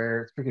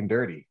everywhere. It's freaking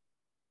dirty.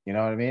 You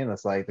know what I mean?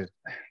 It's like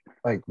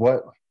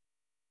what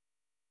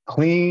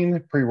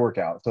clean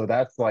pre-workout. So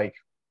that's like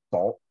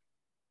salt,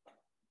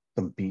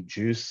 some beet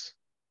juice,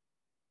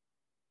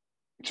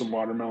 some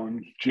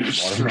watermelon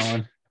juice, or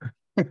watermelon,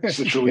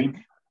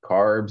 citrulline.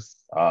 carbs,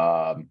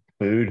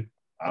 food.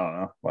 I don't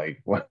know.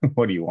 Like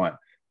what do you want?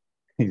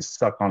 You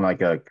suck on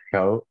like a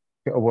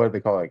what do they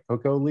call it?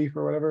 Cocoa leaf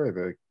or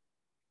whatever?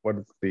 What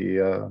is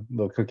the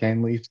little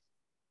cocaine leaf?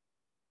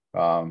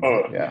 Oh,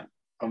 Yeah,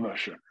 I'm not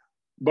sure.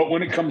 But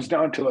when it comes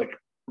down to like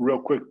real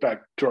quick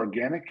back to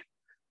organic,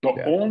 the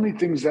yeah. only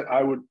things that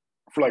I would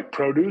for like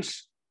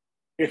produce,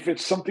 if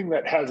it's something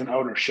that has an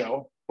outer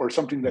shell or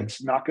something Mhm.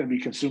 that's not going to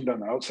be consumed on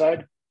the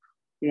outside,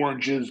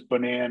 oranges,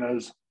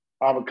 bananas,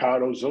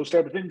 avocados, those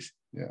type of things,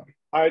 Yeah.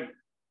 I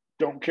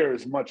don't care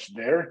as much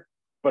there.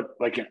 But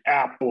like an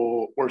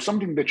apple or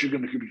something that you're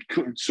going to be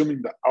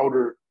consuming the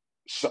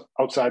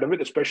outside of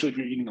it, especially if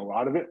you're eating a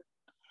lot of it,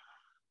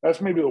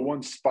 that's maybe the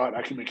one spot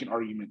I can make an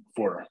argument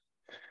for.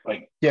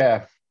 Like,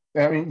 Yeah.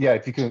 I mean, yeah,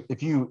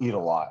 if you eat a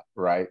lot,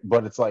 right?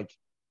 But it's like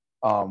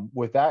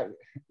with that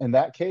in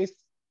that case,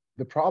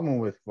 the problem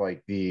with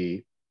like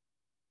the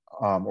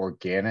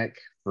organic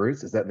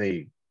fruits is that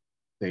they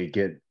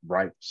get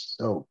ripe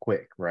so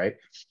quick, right?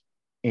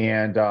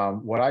 And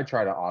what I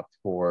try to opt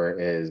for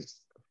is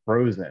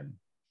frozen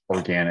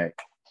organic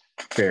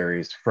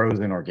berries,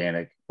 frozen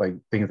organic, like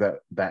things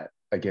that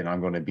again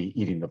I'm going to be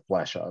eating the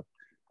flesh of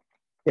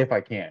if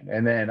I can,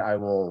 and then I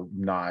will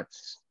not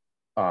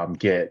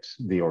get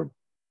the or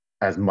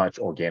as much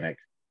organic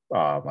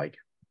like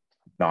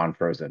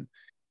non-frozen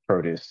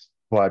produce.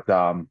 But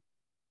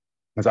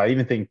because I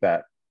even think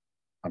that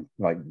I'm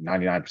like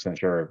 99%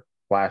 sure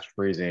flash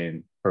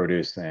freezing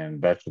produce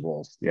and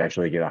vegetables, you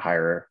actually get a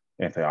higher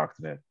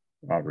antioxidant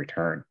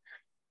return.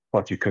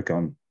 Plus, you cook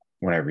them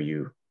whenever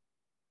you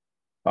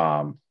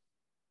um,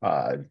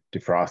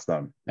 defrost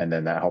them, and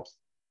then that helps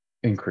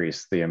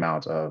increase the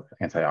amount of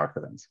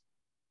antioxidants.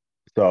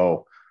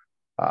 So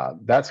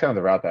that's kind of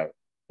the route that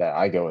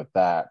I go with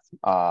that.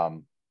 But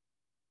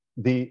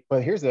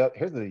here's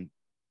the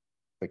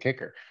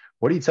kicker.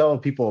 What do you tell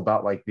people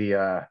about like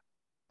the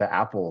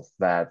apples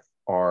that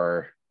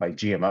are like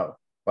GMO?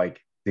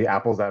 Like the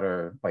apples that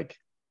are like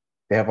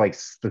they have like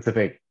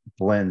specific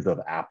blends of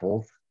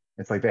apples.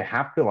 It's like they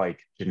have to like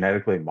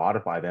genetically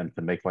modify them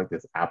to make like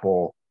this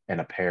apple and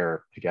a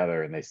pear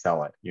together and they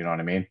sell it. You know what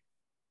I mean?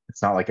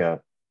 It's not like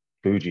a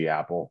Fuji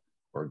apple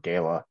or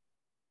Gala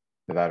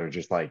that are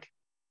just like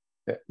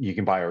you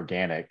can buy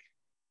organic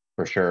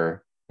for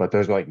sure, but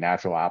those are like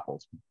natural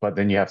apples. But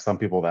then you have some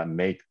people that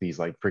make these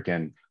like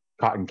freaking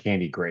cotton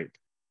candy grape.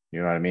 You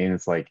know what I mean?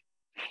 It's like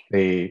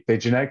they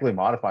genetically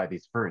modify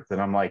these fruits,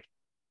 and I'm like,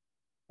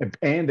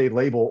 and they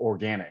label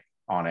organic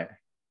on it.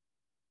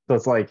 So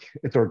it's like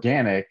it's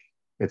organic,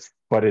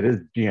 but it is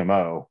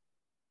GMO,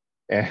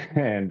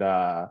 and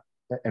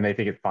and they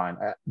think it's fine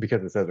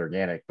because it says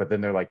organic. But then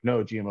they're like,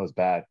 no, GMO is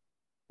bad.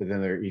 But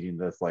then they're eating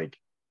this like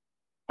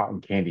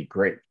cotton candy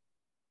grape.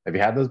 Have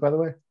you had those, by the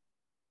way?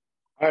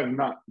 I have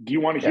not. Do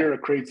you want to Yeah. hear a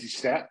crazy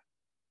stat?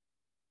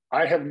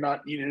 I have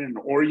not eaten an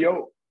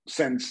Oreo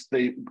since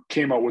they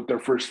came out with their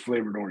first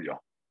flavored Oreo.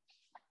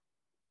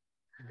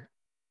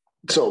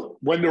 So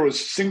when there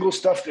was single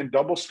stuffed and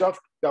double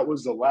stuffed, that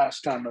was the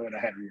last time that I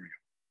had Oreo.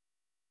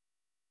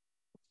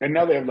 And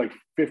now they have like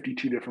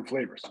 52 different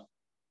flavors.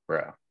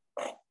 Bro,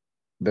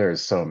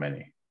 there's so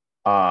many.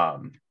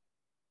 Um,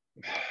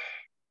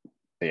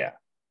 yeah.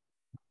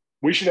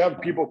 We should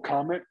have people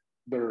comment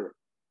their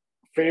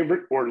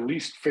favorite or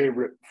least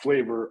favorite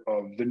flavor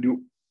of the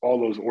new all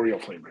those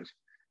Oreo flavors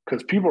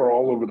because people are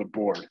all over the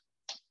board.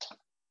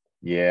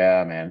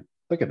 Yeah, man.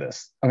 Look at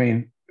this. I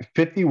mean,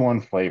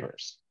 51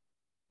 flavors,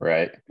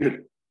 right?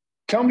 Dude,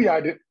 tell me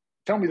I did.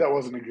 Tell me that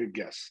wasn't a good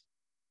guess.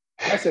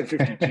 I said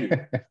 52.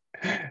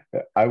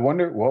 I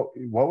wonder what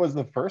was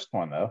the first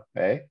one though,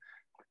 eh?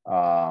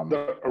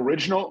 The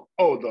original,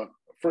 oh, the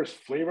first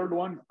flavored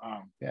one.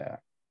 Yeah.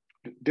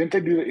 Didn't they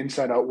do the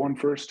inside out one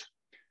first?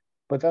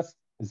 But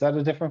is that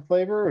a different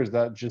flavor or is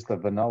that just a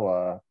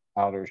vanilla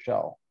outer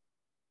shell?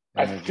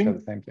 I And they just have the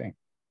think same thing.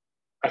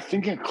 I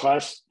think in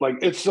class, like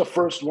it's the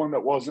first one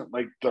that wasn't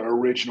like the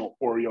original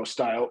Oreo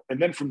style,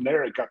 and then from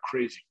there it got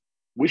crazy.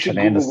 We should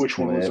Banana Google which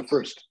one was the split.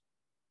 first.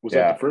 Was that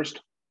the Yeah.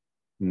 first?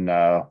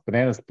 No.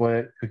 Banana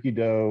split, cookie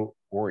dough,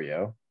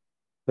 Oreo.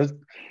 This,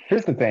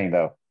 here's the thing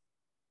though.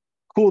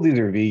 Cool, these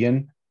are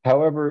vegan.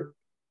 However,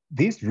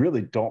 these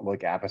really don't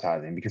look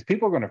appetizing because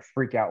people are going to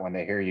freak out when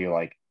they hear you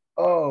like,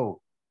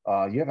 oh,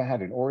 you haven't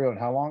had an Oreo in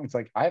how long? It's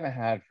like I haven't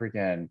had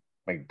freaking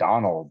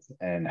McDonald's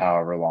in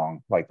however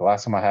long. Like the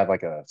last time I had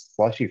like a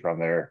slushy from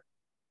there,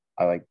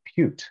 I like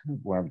puked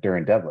when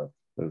during deadlift.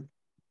 It was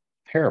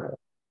terrible.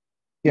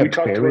 You We have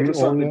talked about berry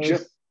this on the gym,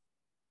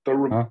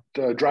 Oreos, huh?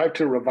 the drive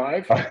to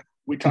revive.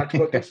 We talked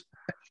about Yeah, this,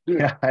 dude.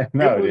 yeah, I It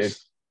know, dude.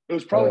 was it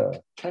was probably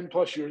Uh, 10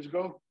 plus years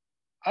ago.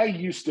 I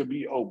used to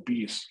be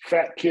obese,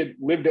 fat kid,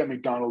 lived at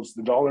McDonald's.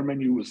 The dollar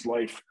menu was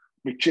life.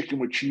 McChicken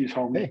with cheese,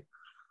 homie. hey,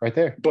 right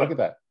there. Look But at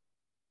that.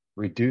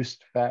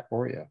 Reduced fat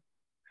Oreo.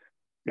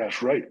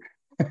 That's right.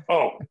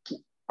 Oh,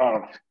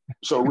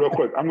 so real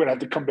quick, I'm going to have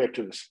to come back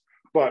to this.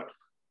 But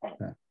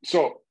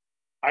so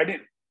I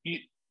didn't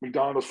eat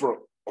McDonald's for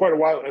quite a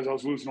while as I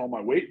was losing all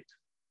my weight.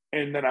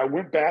 And then I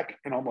went back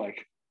and I'm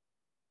like,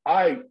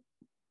 I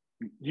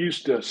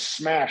used to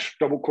smash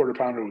double quarter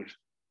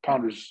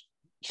pounders.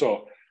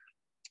 So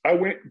I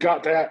went,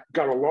 got that,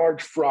 got a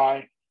large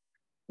fry,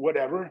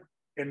 whatever.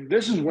 And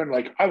this is when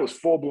like I was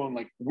full blown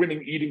like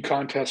winning eating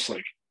contests,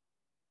 like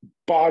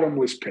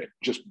bottomless pit,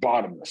 just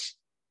bottomless.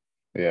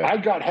 Yeah. I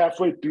got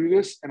halfway through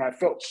this and I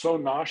felt so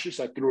nauseous,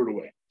 I threw it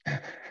away.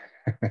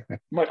 I'm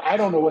like, I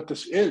don't know what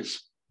this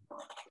is.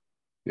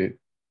 Dude.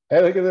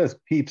 Hey, look at this.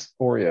 Peeps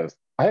Oreos.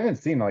 I haven't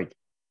seen like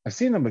I've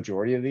seen the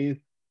majority of these.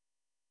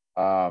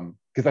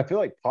 Because I feel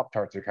like Pop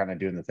Tarts are kind of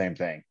doing the same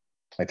thing.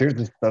 Like there's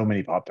just so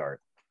many Pop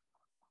Tarts.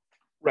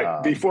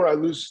 Right. Before I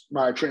lose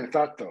my train of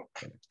thought though.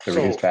 To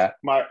reduce fat.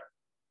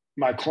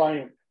 My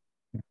client,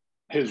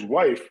 his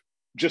wife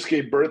just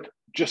gave birth,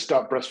 just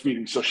stopped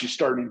breastfeeding. So she's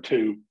starting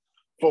to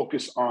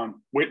focus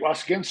on weight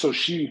loss again. So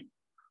she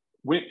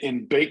went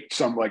and baked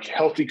some like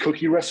healthy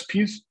cookie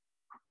recipes.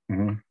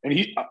 Mm-hmm.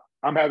 And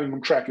I'm having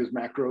him track his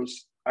macros.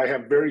 I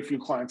have very few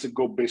clients that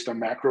go based on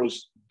macros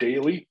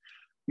daily.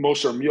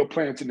 Most are meal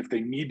plans. And if they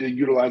need to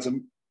utilize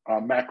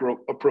a macro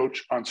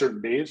approach on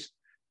certain days,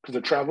 because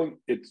they're traveling,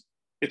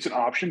 it's an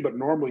option, but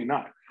normally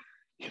not.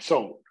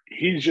 So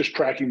he's just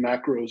tracking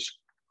macros.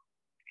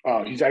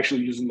 He's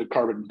actually using the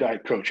Carbon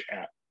Diet Coach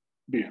app.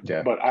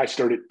 Yeah. But I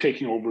started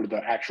taking over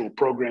the actual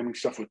programming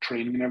stuff with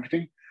training and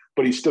everything,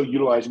 but he's still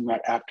utilizing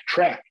that app to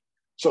track.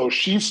 So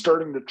she's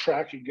starting to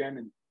track again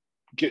and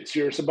get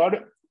serious about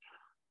it.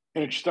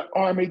 And she's like,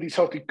 oh, I made these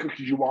healthy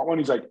cookies. You want one?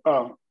 He's like,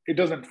 it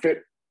doesn't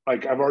fit.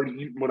 Like, I've already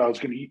eaten what I was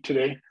going to eat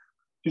today.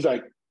 He's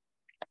like,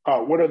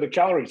 what are the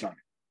calories on it?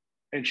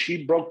 And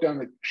she broke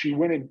down she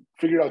went and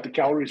figured out the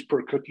calories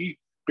per cookie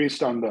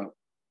based on the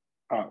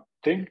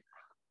thing.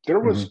 There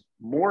was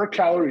more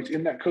calories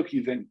in that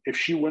cookie than if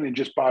she went and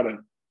just bought a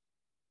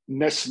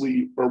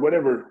Nestle or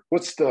whatever.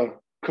 What's the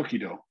cookie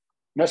dough?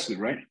 Nestle,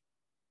 right?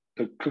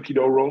 The cookie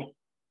dough roll.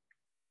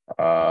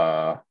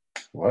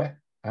 What?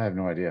 I have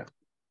no idea.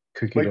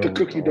 Cookie like dough the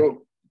cookie roll.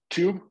 Dough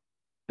tube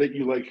that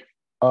you like.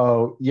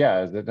 Oh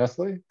yeah, is it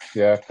Nestle?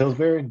 Yeah,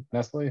 Pillsbury,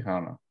 Nestle. I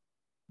don't know.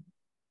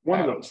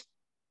 One of those.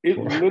 It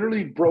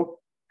literally broke.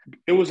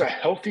 It was a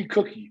healthy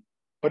cookie,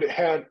 but it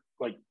had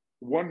like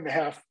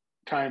 1.5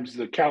 times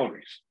the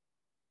calories.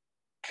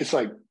 It's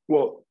like,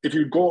 well, if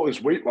your goal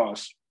is weight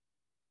loss,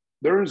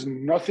 there is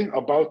nothing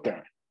about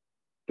that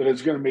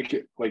is going to make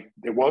it like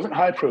it wasn't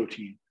high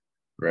protein.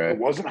 Right. It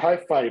wasn't high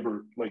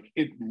fiber. Like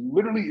it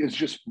literally is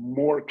just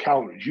more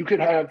calories. You could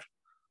have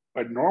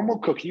a normal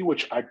cookie,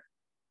 which I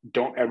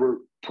don't ever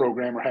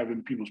program or have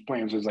in people's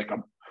plans as like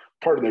a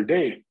part of their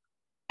day,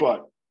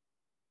 but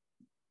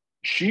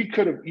she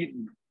could have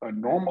eaten a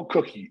normal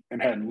cookie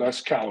and had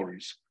less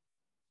calories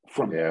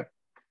from it.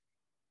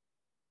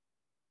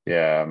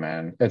 Yeah,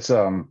 man. It's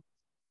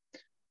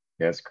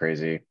it's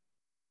crazy.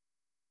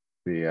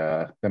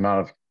 The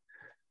amount of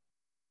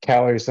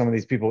calories some of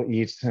these people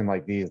eat in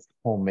like these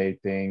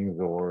homemade things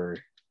or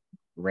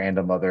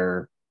random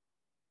other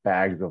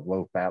bags of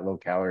low fat, low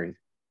calorie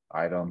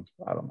items.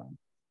 I don't know.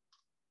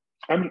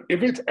 I mean,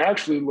 if it's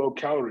actually low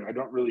calorie, I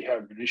don't really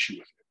have an issue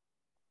with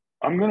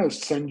it. I'm going to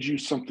send you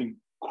something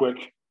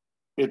quick.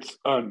 It's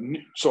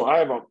so I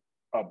have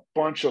a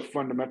bunch of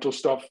fundamental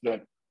stuff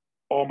that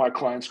all my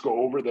clients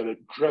go over that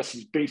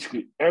addresses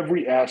basically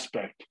every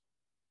aspect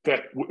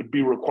that would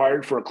be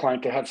required for a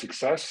client to have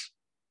success.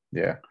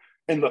 Yeah.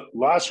 And the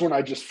last one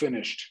I just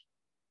finished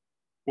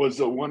was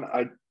the one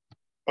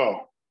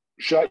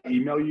should I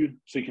email you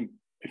so you can,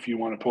 if you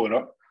want to pull it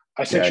up?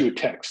 I sent you a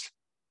text.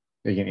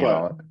 You can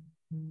email it.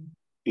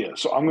 Yeah,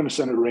 so I'm going to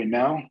send it right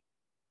now.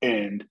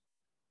 And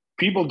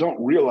people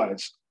don't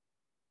realize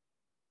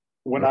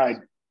why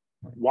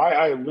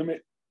I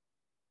limit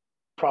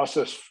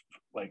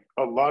like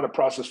a lot of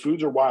processed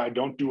foods, or why I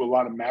don't do a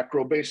lot of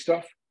macro-based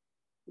stuff.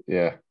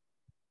 Yeah.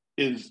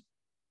 Is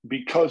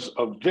because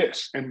of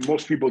this. And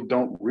most people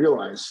don't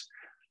realize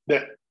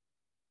that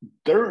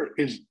they're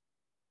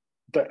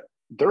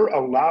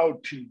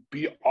allowed to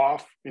be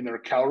off in their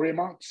calorie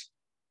amounts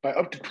by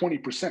up to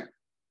 20%.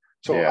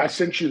 So I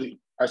sent you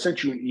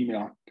an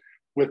email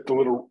with the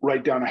little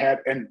write down I had,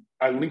 and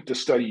I linked a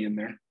study in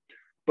there.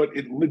 But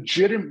it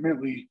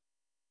legitimately,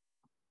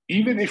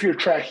 even if you're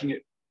tracking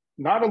it,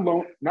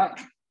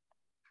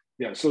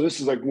 so this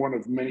is like one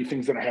of many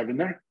things that I have in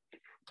there.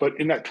 But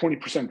in that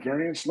 20%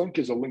 variance link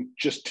is a link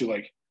just to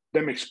like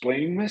them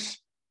explaining this.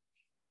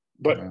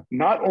 But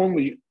not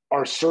only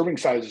are serving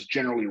sizes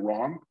generally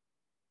wrong,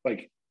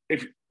 like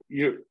if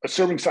a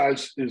serving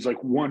size is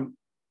like one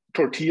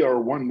tortilla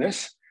or one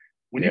this,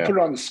 when you put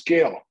it on the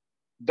scale,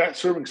 that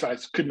serving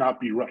size could not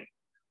be right.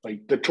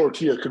 Like the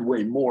tortilla could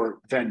weigh more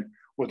than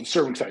what the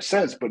serving size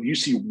says, but you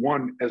see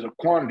one as a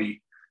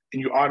quantity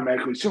and you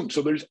automatically assume.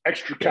 So there's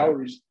extra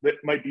calories that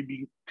might be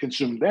being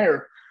consumed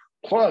there.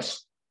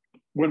 Plus,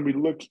 when we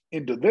look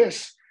into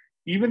this,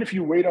 even if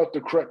you weighed out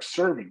the correct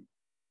serving,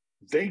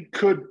 they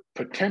could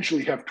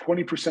potentially have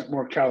 20%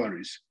 more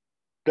calories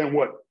than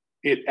what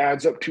it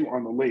adds up to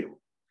on the label.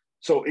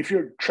 So if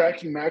you're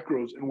tracking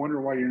macros and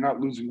wondering why you're not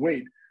losing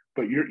weight,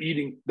 but you're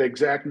eating the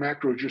exact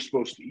macros you're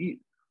supposed to eat,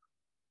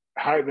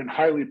 even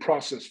highly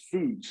processed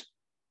foods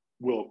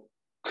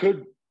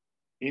could,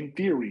 in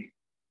theory,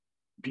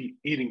 be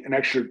eating an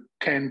extra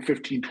 10,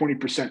 15,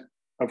 20%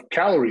 of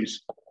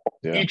calories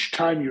each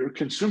time you're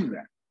consuming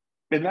that.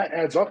 And that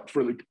adds up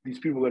for these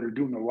people that are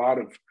doing a lot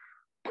of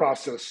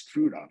processed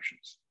food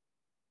options.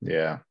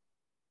 Yeah.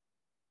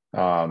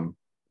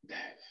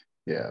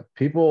 Yeah.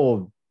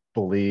 People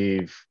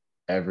believe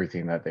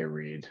everything that they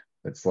read.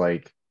 It's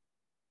like,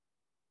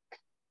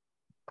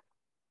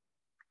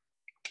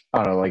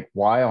 I don't know, like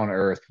why on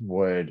earth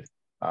would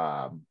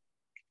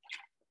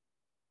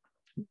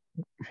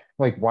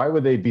like why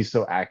would they be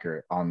so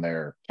accurate on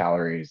their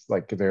calories,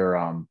 like their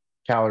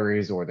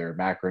calories or their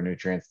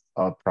macronutrients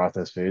of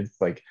processed foods?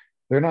 Like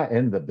they're not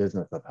in the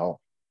business of health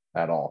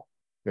at all.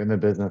 They're in the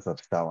business of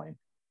selling.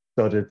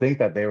 So to think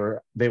that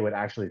they would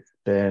actually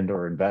spend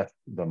or invest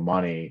the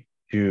money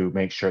to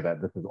make sure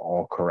that this is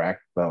all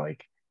correct, that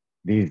like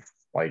these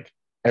like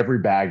every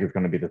bag is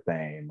going to be the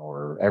same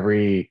or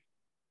every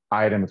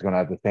item is going to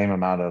have the same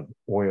amount of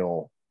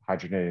oil,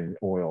 hydrogenated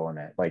oil in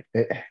it. Like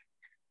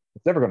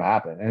it's never going to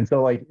happen. And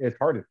so like it's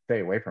hard to stay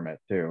away from it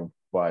too.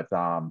 But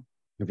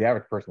because the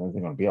average person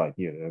isn't going to be like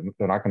you.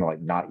 They're not going to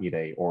like not eat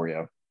a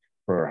Oreo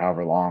for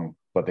however long,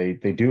 but they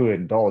do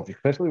indulge,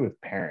 especially with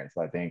parents.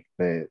 I think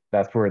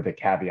that's where the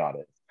caveat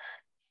is.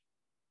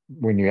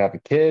 When you have a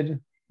kid,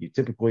 you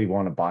typically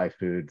want to buy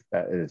food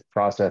that is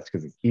processed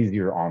because it's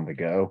easier on the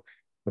go.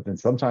 But then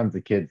sometimes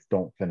the kids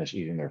don't finish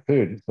eating their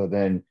food. So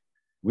then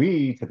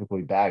we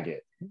typically bag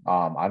it.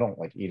 I don't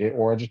like eat it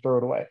or I just throw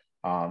it away.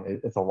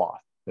 It's a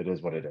loss. It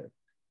is what it is.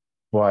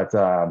 But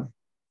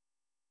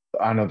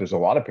I know there's a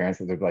lot of parents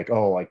that they're like,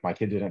 oh, like my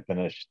kid didn't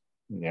finish,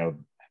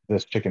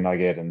 this chicken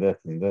nugget and this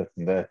and this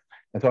and this.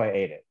 And so I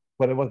ate it,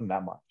 but it wasn't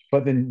that much.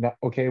 But then,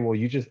 okay, well,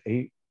 you just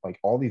ate like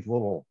all these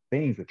little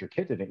things that your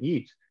kid didn't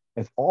eat.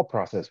 It's all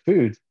processed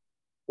foods.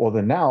 Well,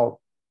 then now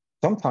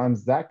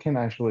sometimes that can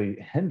actually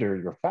hinder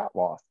your fat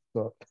loss.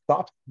 So it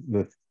stops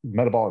the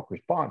metabolic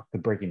response to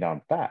breaking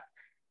down fat,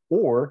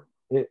 or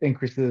it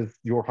increases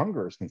your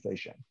hunger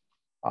sensation.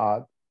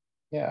 Uh,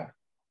 yeah.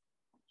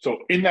 So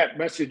in that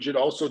message, it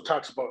also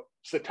talks about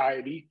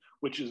satiety,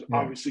 which is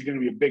obviously going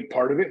to be a big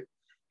part of it.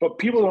 But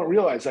people don't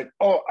realize like,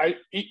 oh, I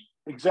eat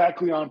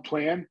exactly on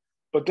plan,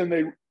 but then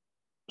they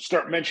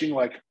start mentioning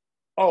like,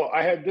 oh,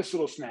 I had this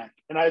little snack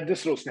and I had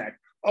this little snack.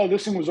 Oh,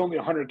 this thing was only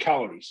 100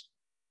 calories,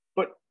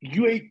 but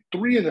you ate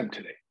 3 of them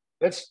today.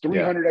 That's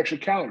 300 extra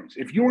calories.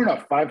 If you were in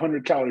a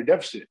 500 calorie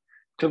deficit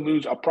to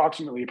lose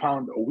approximately a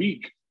pound a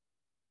week,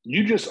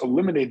 you just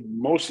eliminated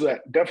most of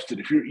that deficit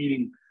if you're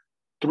eating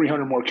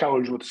 300 more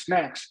calories with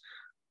snacks.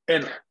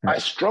 And I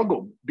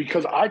struggle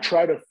because I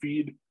try to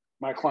feed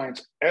my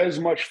clients as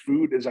much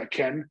food as I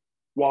can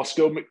while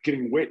still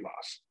getting weight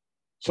loss.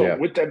 So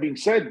with that being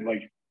said,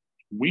 like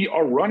we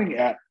are running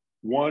at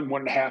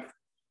 1.5,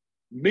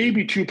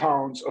 maybe 2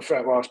 pounds of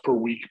fat loss per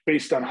week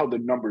based on how the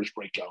numbers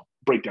break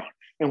down.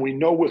 And we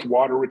know with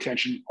water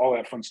retention, all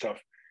that fun stuff,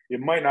 it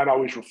might not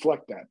always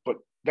reflect that, but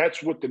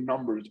that's what the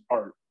numbers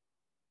are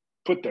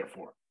put there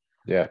for.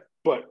 Yeah.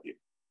 But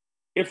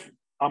if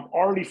I'm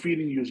already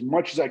feeding you as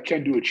much as I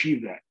can to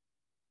achieve that,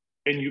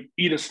 and you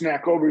eat a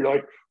snack over, you're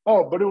like,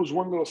 oh, but it was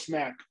one little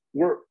snack.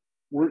 We're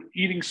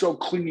eating so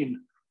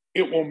clean,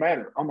 it won't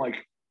matter. I'm like,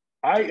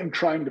 I am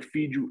trying to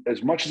feed you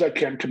as much as I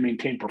can to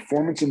maintain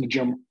performance in the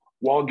gym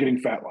while getting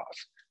fat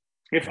loss.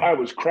 If I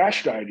was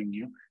crash dieting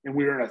you and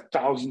we were in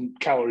 1,000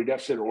 calorie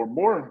deficit or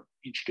more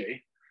each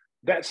day,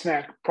 that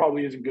snack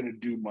probably isn't going to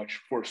do much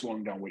for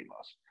slowing down weight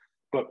loss.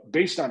 But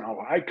based on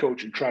how I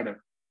coach and try to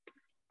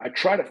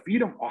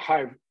feed them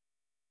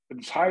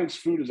as high as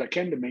food as I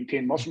can to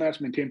maintain muscle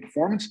mass, maintain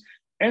performance,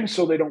 and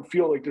so they don't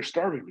feel like they're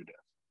starving to death.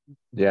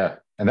 Yeah.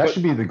 And that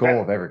should be the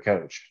goal of every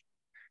coach.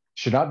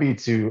 Should not be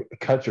to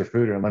cut your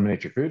food or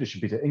eliminate your food. It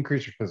should be to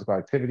increase your physical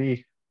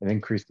activity and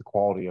increase the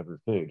quality of your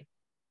food.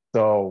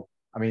 So,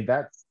 I mean,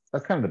 that's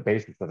kind of the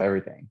basics of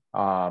everything.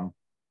 But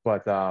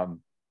I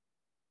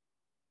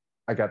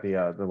got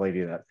the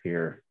lady that's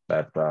here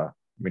that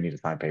we need to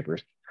sign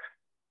papers.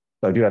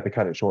 So I do have to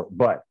cut it short,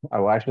 but I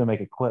will actually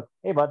make a clip.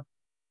 Hey, bud.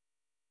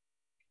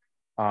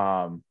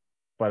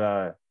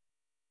 But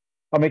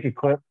I'll make a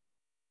clip.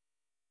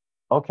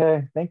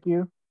 Okay, thank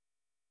you.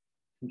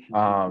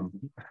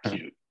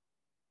 Cute.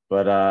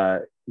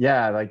 But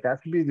yeah, like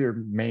that should be your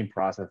main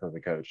process as a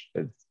coach.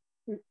 It's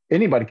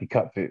anybody can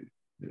cut food.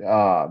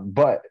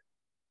 But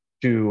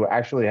to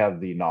actually have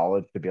the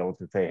knowledge to be able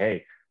to say,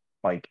 hey,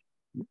 like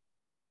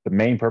the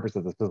main purpose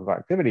of this physical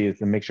activity is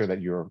to make sure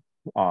that you're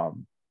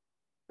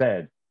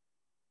fed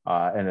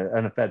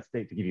in a fed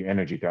state to give you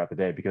energy throughout the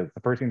day. Because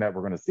the first thing that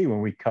we're going to see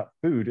when we cut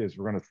food is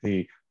we're going to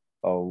see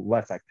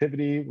less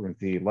activity. We're going to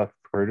see less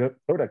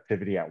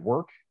productivity at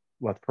work,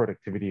 less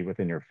productivity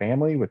within your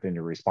family, within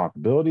your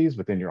responsibilities,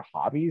 within your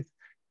hobbies.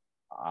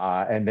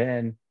 And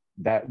then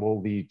that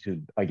will lead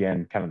to,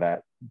 again, kind of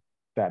that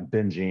that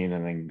binging,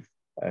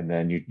 and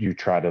then you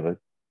try to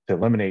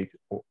eliminate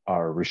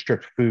or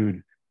restrict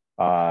food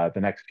the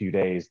next few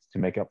days to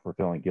make up for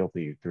feeling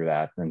guilty through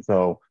that. And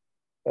so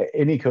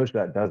any coach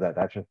that does that,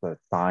 that's just a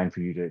sign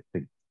for you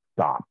to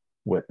stop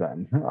with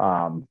them.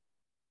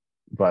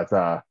 But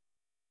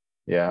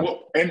yeah,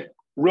 Well, and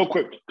real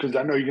quick, because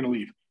I know you're going to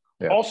leave.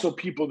 yeah, Also,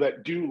 people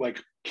that do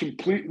like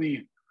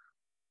completely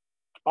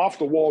off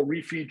the wall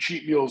refeed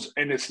cheat meals,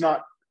 and it's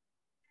not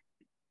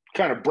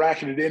kind of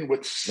bracketed in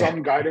with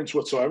some guidance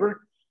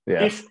whatsoever.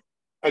 yeah, If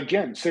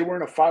again, say we're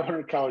in a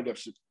 500 calorie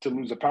deficit to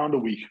lose a pound a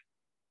week,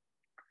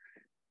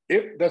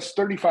 that's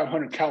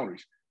 3,500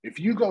 calories. If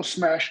you go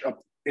smash an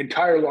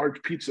entire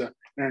large pizza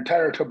and an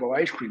entire tub of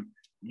ice cream,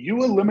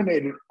 you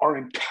eliminated our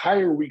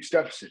entire week's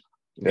deficit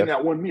in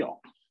that one meal.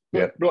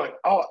 Yep. They're like,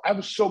 oh, I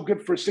was so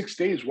good for 6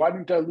 days. Why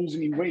didn't I lose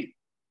any weight?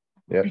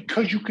 Yep.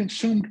 Because you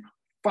consumed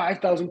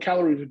 5,000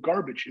 calories of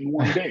garbage in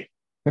one day.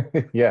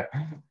 Yeah,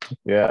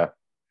 yeah.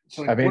 It's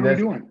like, I mean, what are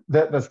we doing?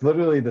 that's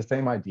literally the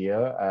same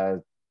idea as,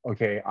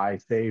 okay, I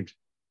saved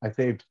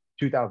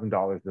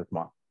 $2,000 this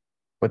month,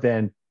 but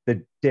then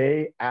the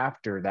day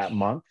after that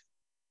month,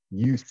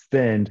 you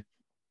spend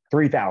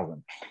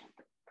 3,000,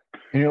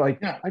 and you're like,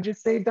 Yeah. I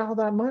just saved all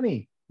that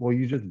money. Well,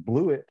 you just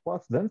blew it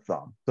plus then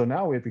some. So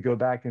now we have to go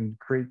back and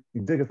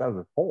dig us out of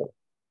this hole.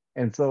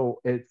 And so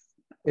it's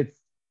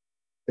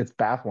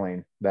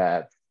baffling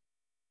that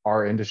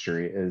our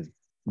industry is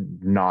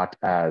not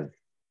as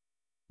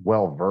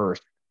well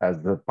versed as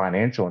the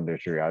financial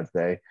industry, I'd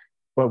say.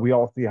 But we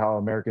all see how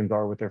Americans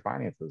are with their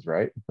finances,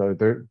 right? So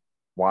they're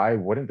why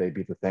wouldn't they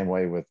be the same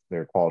way with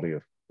their quality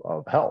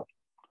of health?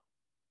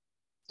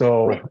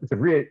 So Right. it's a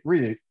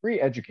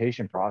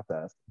re-education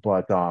process,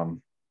 but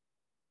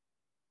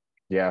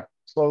yeah,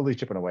 slowly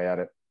chipping away at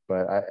it.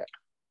 But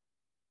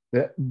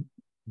the,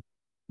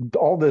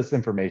 all this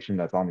information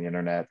that's on the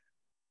internet,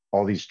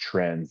 all these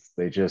trends,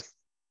 they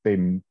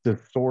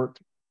distort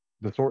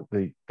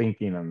the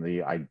thinking and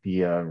the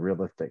idea and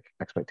realistic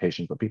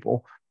expectations of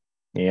people.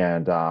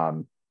 And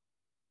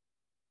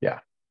yeah,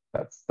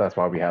 that's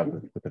why we have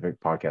the specific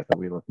podcast that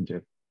we listen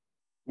to.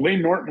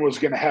 Layne Norton was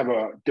going to have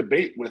a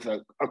debate with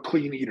a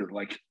clean eater.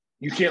 Like,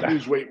 you can't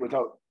lose weight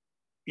without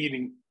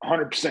eating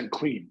 100%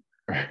 clean.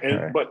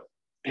 Right. But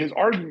his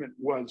argument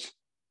was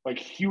like,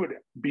 he would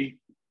be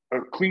a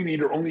clean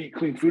eater, only eat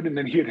clean food, and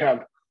then he'd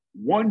have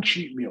one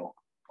cheat meal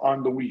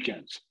on the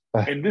weekends.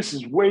 And this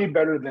is way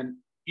better than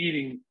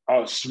eating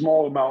a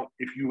small amount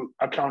if you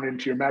account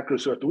into your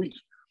macros throughout the week.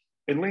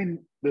 And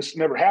this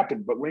never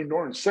happened, but Layne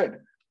Norton said,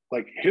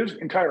 like, his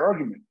entire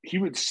argument, he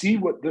would see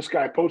what this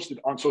guy posted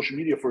on social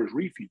media for his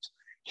refeeds.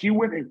 He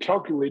went and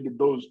calculated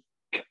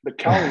the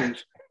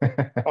calories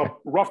of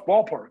rough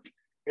ballpark,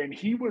 and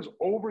he was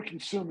over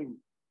consuming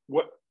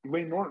what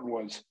Layne Norton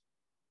was,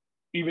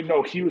 even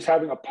though he was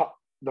having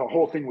the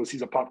whole thing was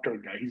he's a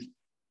Pop-Tart guy. He's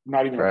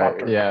not even a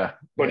Pop-Tart guy. Yeah.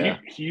 But yeah.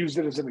 he used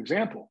it as an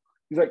example.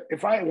 He's like,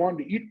 if I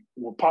wanted to eat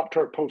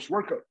Pop-Tart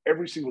post-workout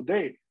every single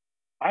day,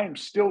 I am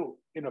still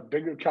in a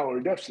bigger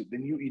calorie deficit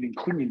than you eating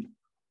clean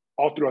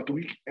all throughout the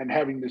week and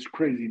having this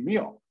crazy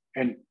meal.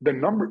 And the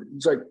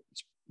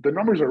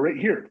numbers are right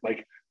here.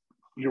 Like,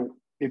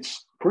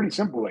 it's pretty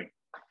simple. Like,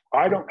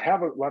 I don't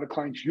have a lot of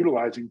clients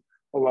utilizing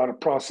a lot of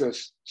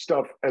processed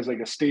stuff as like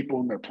a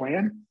staple in their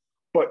plan.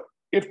 But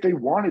if they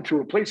wanted to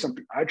replace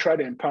something, I try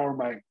to empower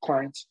my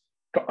clients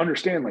to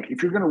understand, like,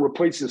 if you're going to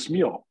replace this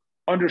meal,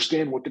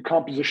 understand what the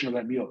composition of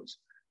that meal is.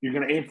 You're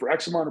going to aim for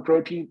X amount of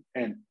protein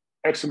and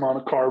X amount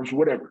of carbs,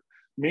 whatever.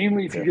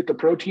 Mainly, if you get the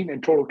protein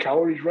and total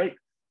calories right,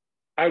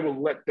 I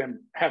will let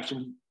them have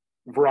some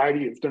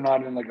variety if they're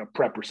not in like a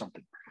prep or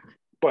something.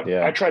 But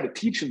I try to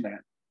teach them that.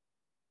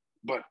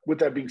 But with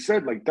that being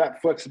said, like,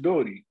 that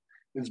flexibility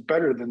is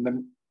better than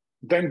them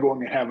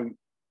going and having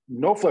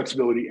no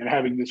flexibility and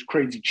having this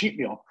crazy cheat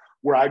meal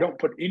where I don't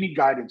put any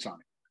guidance on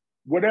it.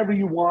 Whatever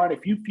you want,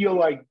 if you feel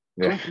like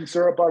drinking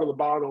syrup out of the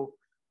bottle,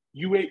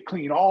 you ate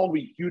clean all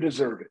week, you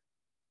deserve it.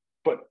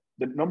 But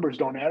the numbers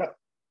don't add up.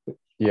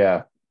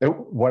 Yeah.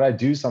 What I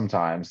do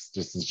sometimes,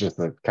 just is just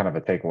a kind of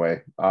a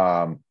takeaway,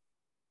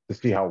 to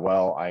see how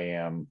well I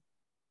am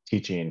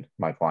teaching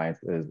my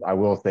clients, is I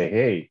will say,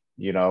 hey,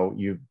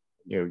 you've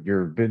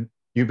been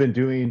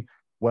doing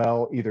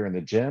well either in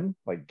the gym,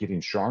 like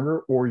getting stronger,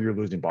 or you're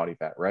losing body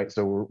fat, right?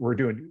 So we're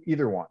doing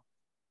either one.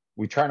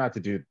 We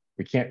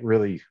can't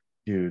really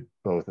do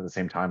both at the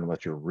same time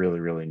unless you're really,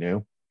 really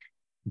new.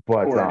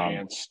 But or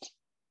enhanced.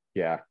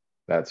 Yeah,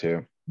 that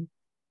too.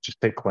 Just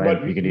take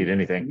cleanse, you can eat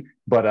anything.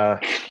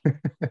 But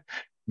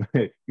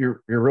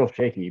you're real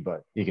shaky,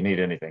 but you can eat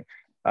anything.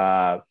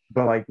 But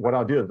like, what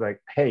I'll do is like,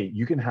 hey,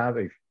 you can have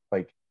a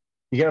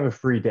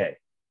free day.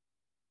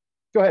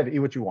 Go ahead, eat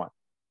what you want.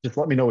 Just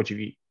let me know what you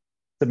eat.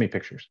 Send me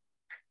pictures.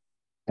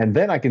 And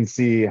then I can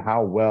see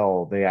how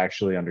well they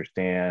actually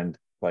understand,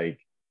 like,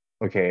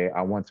 okay,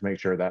 I want to make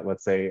sure that,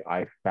 let's say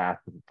I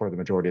fast for the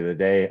majority of the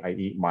day, I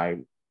eat my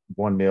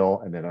one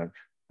meal, and then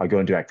I go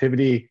into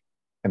activity,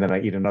 and then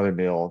I eat another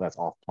meal that's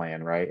off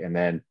plan, right? And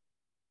then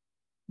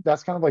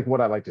that's kind of like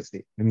what I like to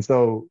see. And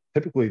so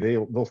typically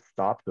they'll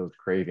stop those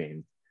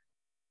cravings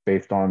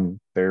based on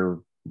their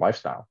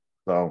lifestyle.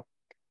 So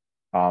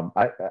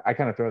I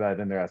kind of throw that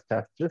in there as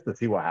test just to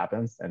see what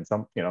happens. And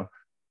some, some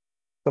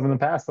of them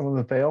pass, some of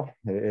them fail.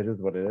 It is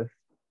what it is.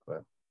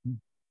 But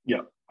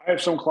Yeah. I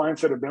have some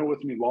clients that have been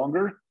with me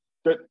longer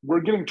that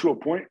we're getting to a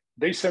point,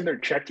 they send their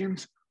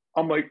check-ins.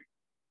 I'm like,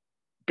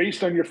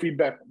 based on your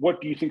feedback,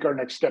 what do you think our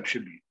next step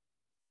should be?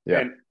 yeah,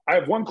 And I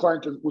have one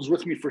client that was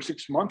with me for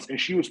 6 months and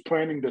she was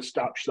planning to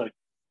stop. She's like,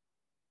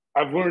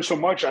 I've learned so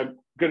much. I'm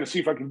going to see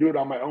if I can do it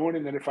on my own.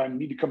 And then if I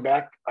need to come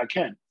back, I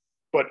can.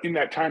 But in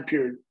that time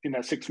period, in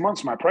that 6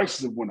 months, my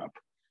prices have went up.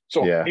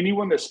 So yeah.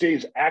 anyone that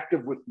stays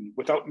active with me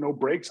without no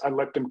breaks, I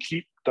let them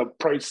keep the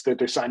price that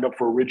they signed up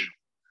for originally.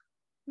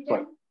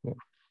 But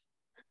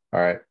All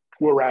right.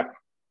 we'll wrap.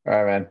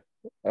 All right, man.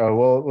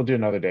 We'll do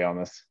another day on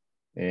this.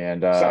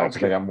 And Sounds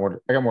because good.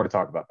 I got more to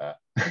talk about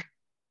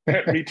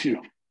that. Me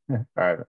too. All right.